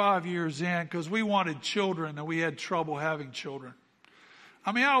 6 or 5 years in, because we wanted children and we had trouble having children.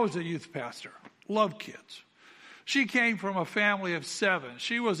 I mean, I was a youth pastor, loved kids. She came from a family of 7.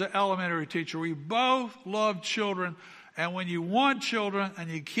 She was an elementary teacher. We both loved children. And when you want children and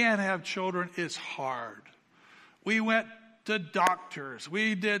you can't have children, it's hard. We went to doctors.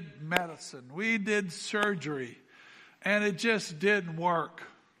 We did medicine. We did surgery. And it just didn't work.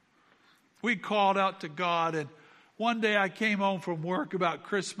 We called out to God. And one day I came home from work about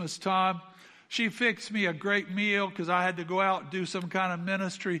Christmas time. She fixed me a great meal because I had to go out and do some kind of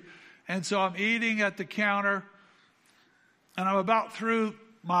ministry. And so I'm eating at the counter. And I'm about through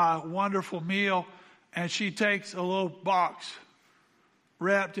my wonderful meal, and she takes a little box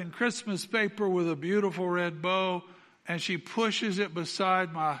wrapped in Christmas paper with a beautiful red bow, and she pushes it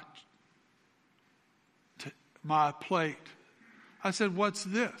beside my plate. I said, "What's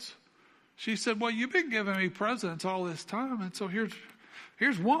this?" She said, "Well, you've been giving me presents all this time, and so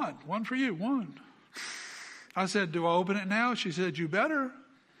here's one for you, one." I said, "Do I open it now?" She said, "You better."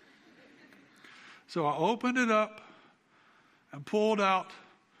 So I opened it up and pulled out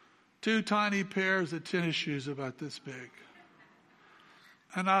 2 tiny pairs of tennis shoes about this big.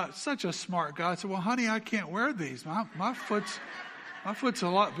 And such a smart guy, I said, "Well, honey, I can't wear these. My foot's a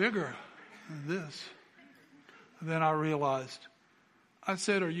lot bigger than this." And then I realized, I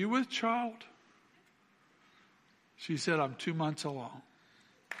said, "Are you with child?" She said, "I'm 2 months along."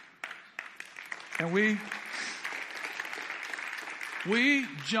 And we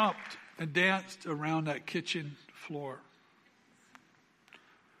jumped and danced around that kitchen floor.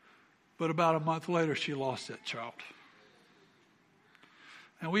 But about a month later, she lost that child.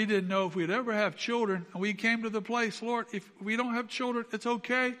 And we didn't know if we'd ever have children. And we came to the place, "Lord, if we don't have children, it's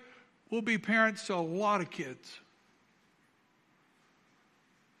okay. We'll be parents to a lot of kids.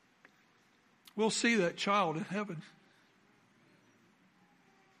 We'll see that child in heaven."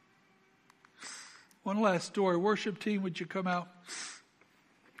 One last story. Worship team, would you come out?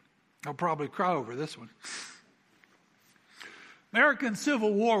 I'll probably cry over this one. American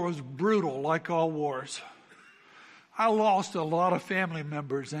Civil War was brutal, like all wars. I lost a lot of family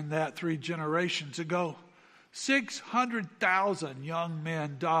members in that 3 generations ago. 600,000 young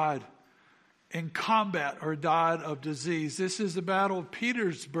men died in combat or died of disease. This is the Battle of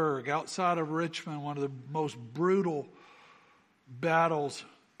Petersburg outside of Richmond, one of the most brutal battles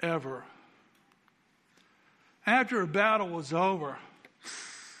ever. After the battle was over,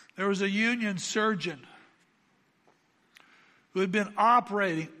 there was a Union surgeon who had been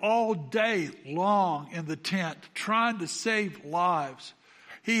operating all day long in the tent, trying to save lives.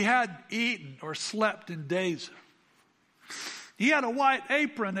 He hadn't eaten or slept in days. He had a white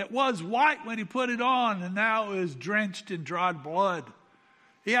apron that was white when he put it on, and now it was drenched in dried blood.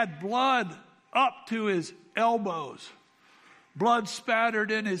 He had blood up to his elbows, blood spattered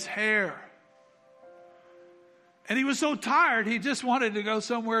in his hair. And he was so tired, he just wanted to go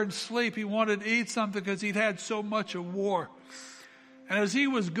somewhere and sleep. He wanted to eat something because he'd had so much of war. And as he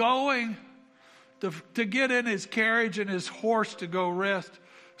was going to get in his carriage and his horse to go rest,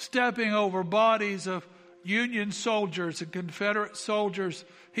 stepping over bodies of Union soldiers and Confederate soldiers,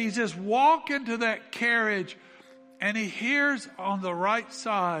 he's just walking to that carriage, and he hears on the right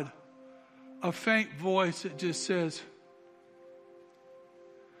side a faint voice that just says,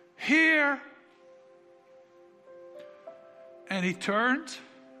 "Here." And he turns,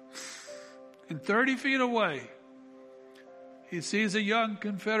 and 30 feet away, he sees a young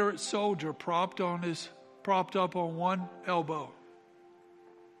Confederate soldier propped on his propped up on one elbow.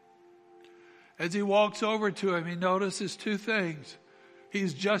 As he walks over to him, he notices two things.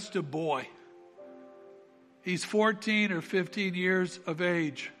 He's just a boy. He's 14 or 15 years of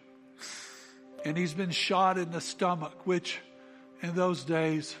age. And he's been shot in the stomach, which in those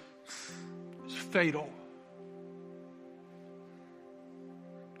days was fatal.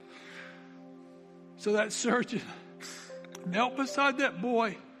 So that surgeon knelt beside that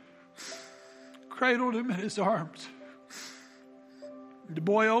boy, cradled him in his arms. The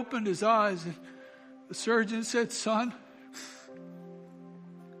boy opened his eyes, and the surgeon said, "Son,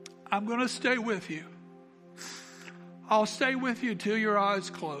 I'm going to stay with you. I'll stay with you till your eyes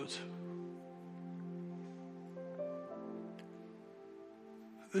close."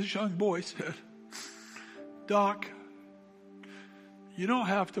 This young boy said, "Doc, you don't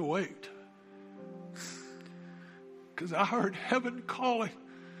have to wait. Because I heard heaven calling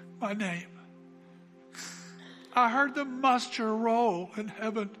my name. I heard the muster roll in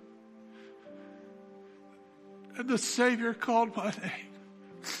heaven. And the Savior called my name.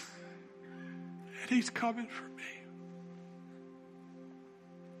 And He's coming for me."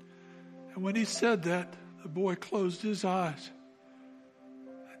 And when he said that, the boy closed his eyes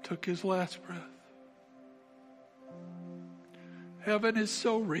and took his last breath. Heaven is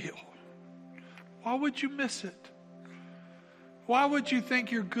so real. Why would you miss it? Why would you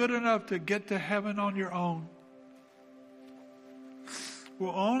think you're good enough to get to heaven on your own?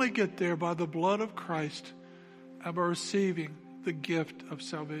 We'll only get there by the blood of Christ and by receiving the gift of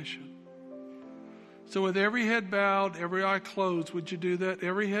salvation. So with every head bowed, every eye closed, would you do that?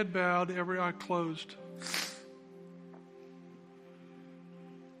 Every head bowed, every eye closed.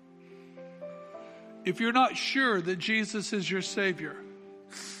 If you're not sure that Jesus is your Savior,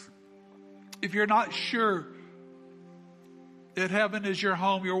 if you're not sure that heaven is your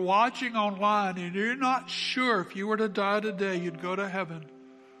home, you're watching online and you're not sure if you were to die today, you'd go to heaven,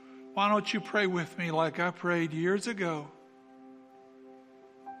 why don't you pray with me like I prayed years ago?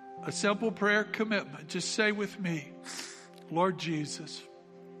 A simple prayer commitment. Just say with me, "Lord Jesus,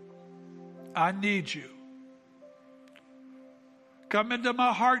 I need you. Come into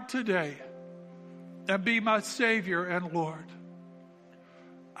my heart today and be my Savior and Lord.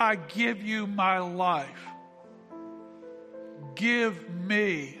 I give you my life. Give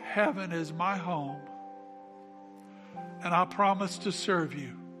me heaven as my home. And I promise to serve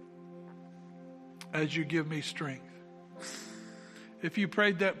you as you give me strength." If you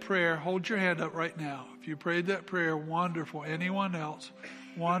prayed that prayer, hold your hand up right now. If you prayed that prayer, wonderful. Anyone else?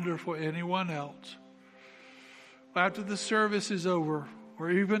 Wonderful. Anyone else? After the service is over, or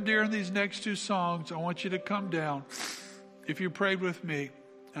even during these next two songs, I want you to come down if you prayed with me,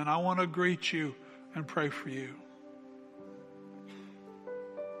 and I want to greet you and pray for you.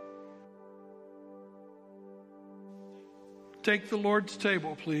 Take the Lord's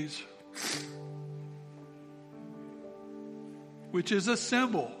table, please, which is a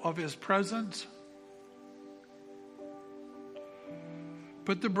symbol of His presence.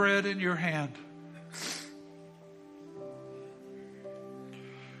 Put the bread in your hand.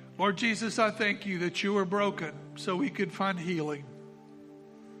 Lord Jesus, I thank you that you were broken so we could find healing.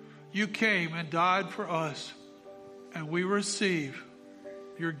 You came and died for us, and we receive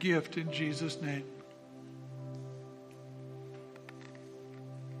your gift in Jesus' name.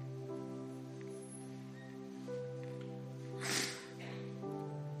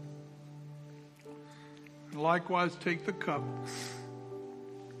 Likewise, take the cup.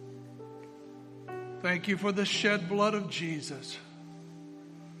 Thank you for the shed blood of Jesus,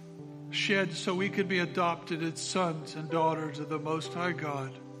 shed so we could be adopted as sons and daughters of the Most High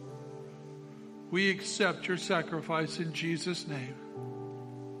God. We accept your sacrifice in Jesus' name.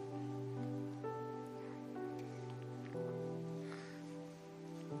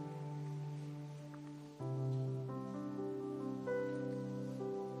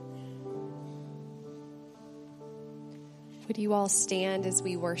 Would you all stand as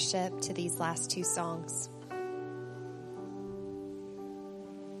we worship to these last two songs?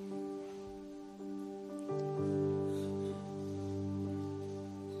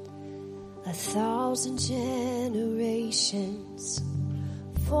 A thousand generations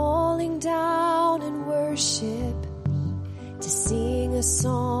falling down in worship to sing a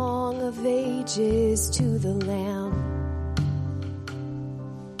song of ages to the Lamb.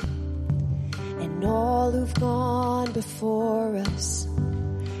 And all who've gone before us,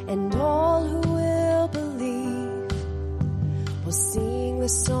 and all who will believe, will sing the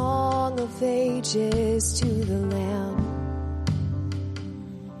song of ages to the Lamb.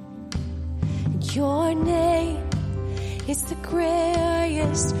 And your name is the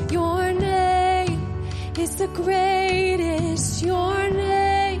greatest, your name is the greatest. Your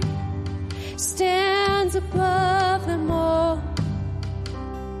name stands above them all.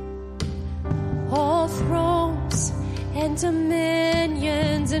 All thrones and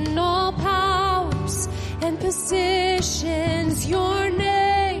dominions and all powers and positions, your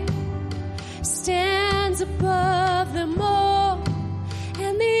name stands above them all.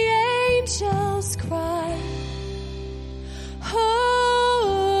 And the angels cry,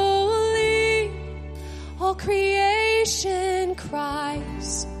 holy. All creation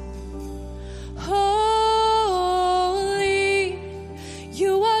cries, holy.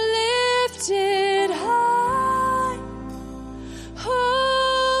 You are lifted high,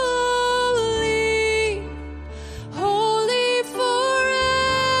 holy, holy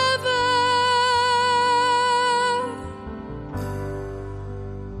forever.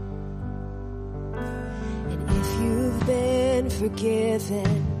 And if you've been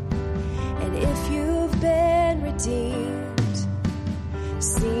forgiven, and if you've been redeemed,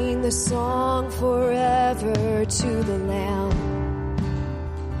 sing the song forever to the Lamb.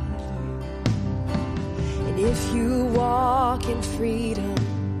 And if you walk in freedom,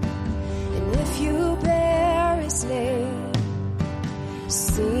 and if you bear His name,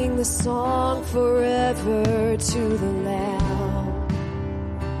 sing the song forever to the Lamb.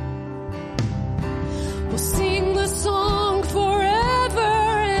 We'll sing the song forever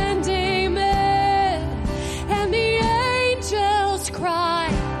and amen. And the angels cry,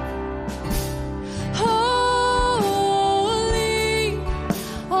 holy.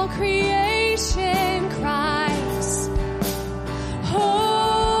 All creation cries,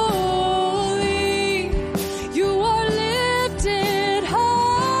 holy. You are lifted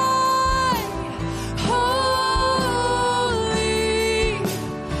high, holy,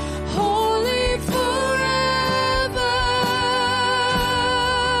 holy forever.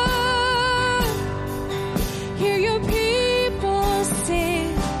 Hear your people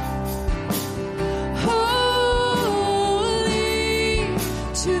sing, holy,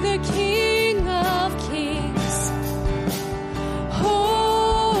 to the King of Kings.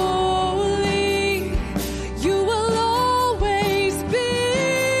 Holy, you will always be.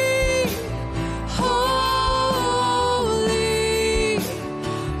 Holy,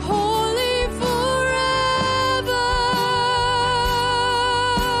 holy forever.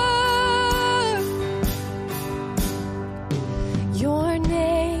 Your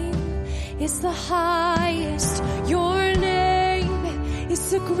name is the highest. Your name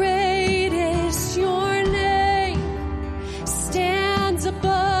is the greatest. Your name stands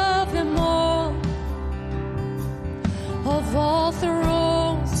above them all. Of all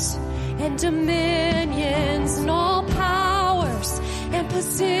thrones and dominions and all powers and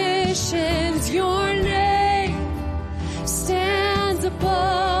positions, your name stands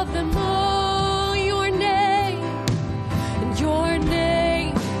above them all. Your name, and your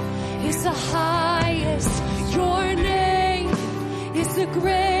name is the highest. Your name is the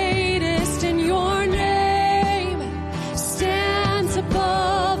greatest, and your name stands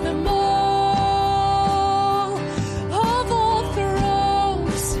above them all. Of all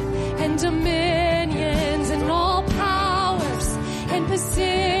thrones and dominions and all powers and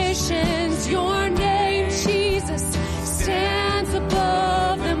positions, your name, Jesus, stands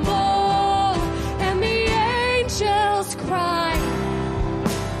above them all. And the angels cry,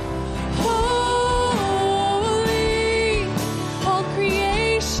 holy. All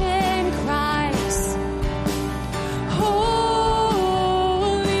creation cries,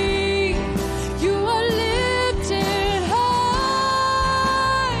 holy. You are lifted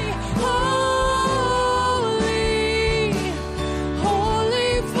high, holy,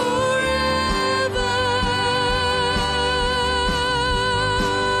 holy forever.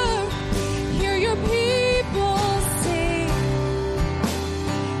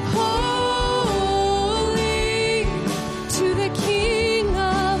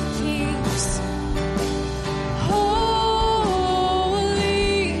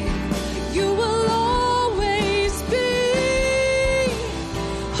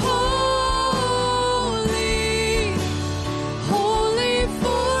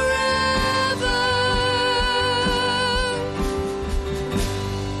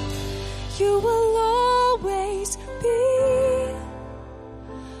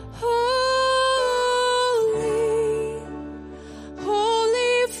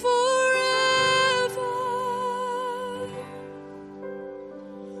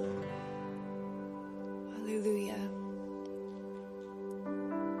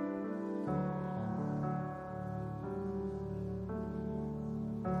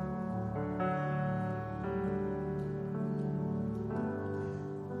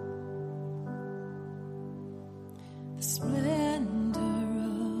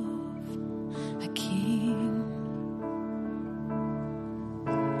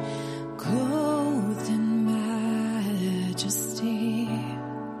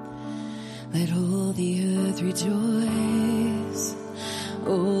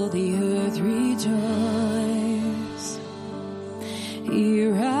 He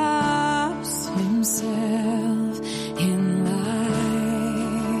wraps himself in light.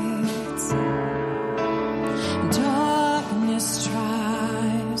 Darkness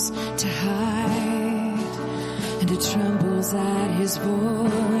tries to hide, and it trembles at his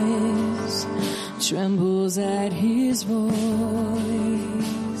voice, trembles at his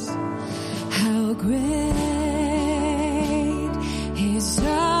voice. How great is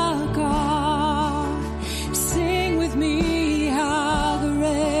our God. Sing with me, how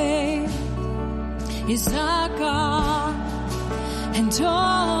great is our God, and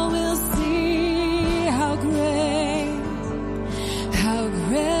all will see how great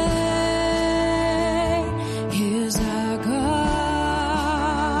is our God.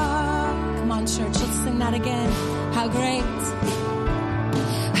 Come on, church, let's sing that again. How great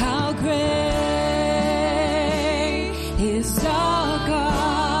is our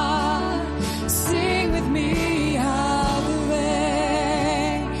God. Sing with me, how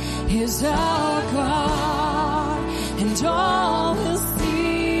great is our God, and all will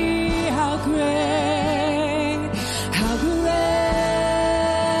see how great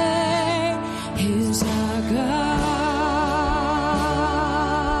is our God.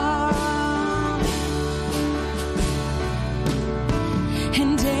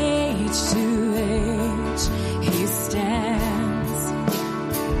 And age to age he stands,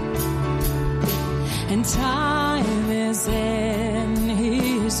 and time is in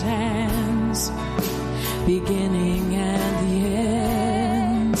his hands, beginning and the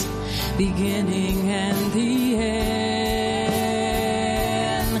end, beginning and the end.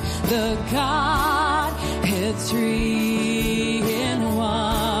 The Godhead three in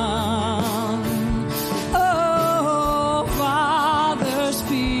one. Oh, Father,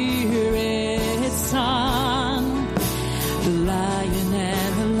 Spirit, Son, the Lion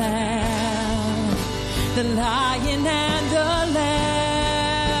and the Lamb, the Lion and the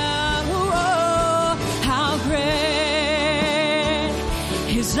Lamb. Oh, how great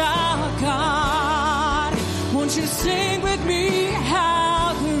is our God. Won't you sing with me?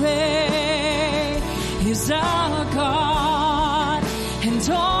 How great is our God, and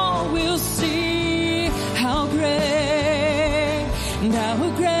all will see how great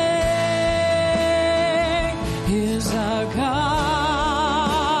is our God.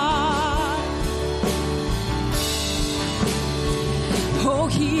 Oh,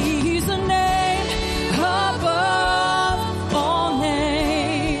 he's a name above all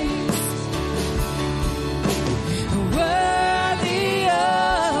names, worthy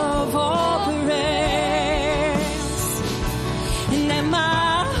of all praise. And then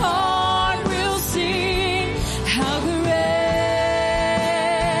my heart will sing how great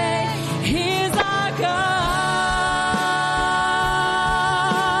is our God.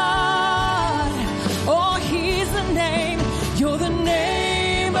 Oh, he's the name, you're the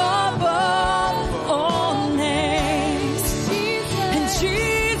name above all names. And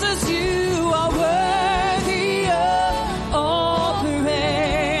Jesus, you are worthy of all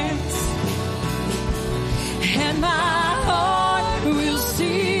praise. And my heart will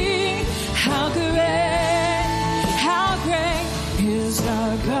sing how great is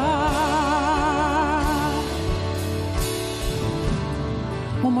our God.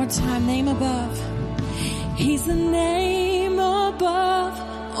 One more time, name above. He's the name above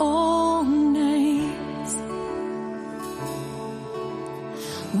all names,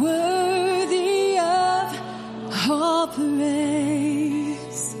 worthy of all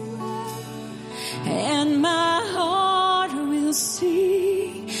praise. And my heart will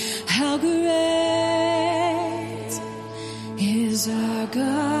sing how great is our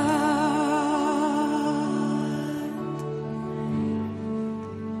God.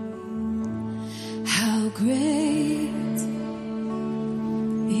 How great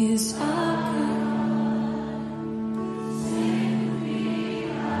is our God.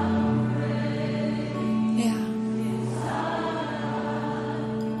 Yeah.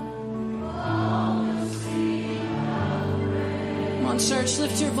 Come on, church,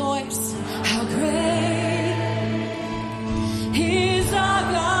 lift your voice. How great is our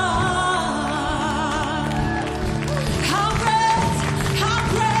God. How great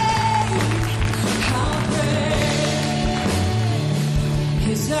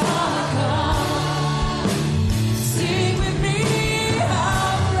is our God. Sing with me,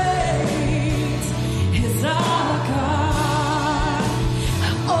 how great is our God.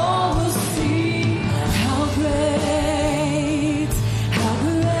 All will see how great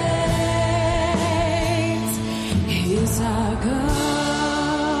is our God.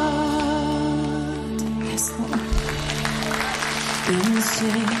 Yes, Lord. Then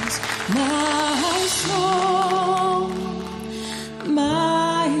sings my soul, my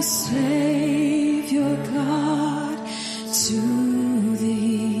Savior God, to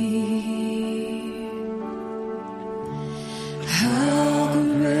thee. How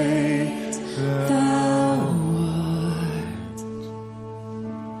great thou art.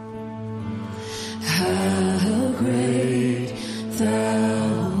 How great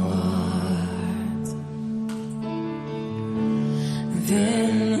thou art.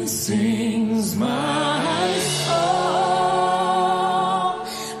 Then sings my soul,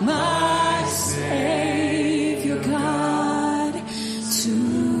 my Savior God, to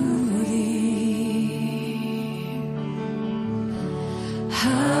thee.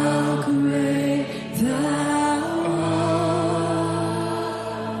 How great thou art.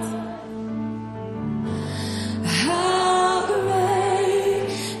 How great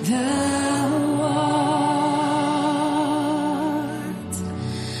thou art.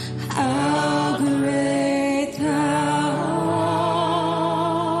 How great thou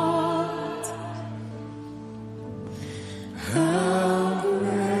art. How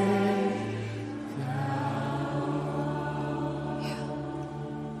great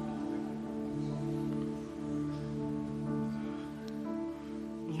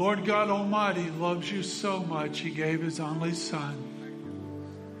Lord God Almighty loves you so much, He gave His only Son.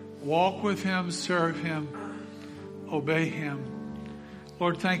 Walk with Him, serve Him, obey Him.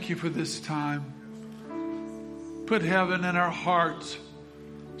 Lord, thank you for this time. Put heaven in our hearts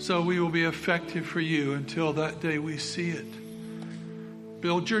so we will be effective for you until that day we see it.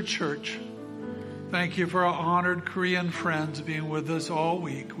 Build your church. Thank you for our honored Korean friends being with us all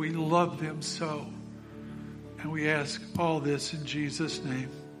week. We love them so. And we ask all this in Jesus' name.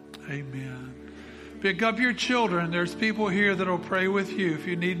 Amen. Pick up your children. There's people here that will pray with you. If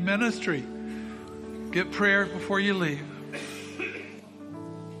you need ministry, get prayer before you leave.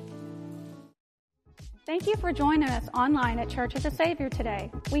 Thank you for joining us online at Church of the Savior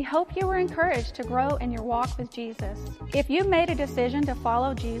today. We hope you were encouraged to grow in your walk with Jesus. If you've made a decision to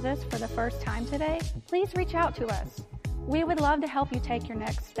follow Jesus for the first time today, please reach out to us. We would love to help you take your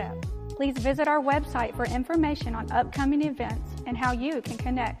next step. Please visit our website for information on upcoming events and how you can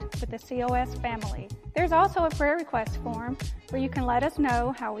connect with the COS family. There's also a prayer request form where you can let us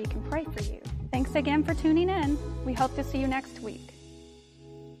know how we can pray for you. Thanks again for tuning in. We hope to see you next week.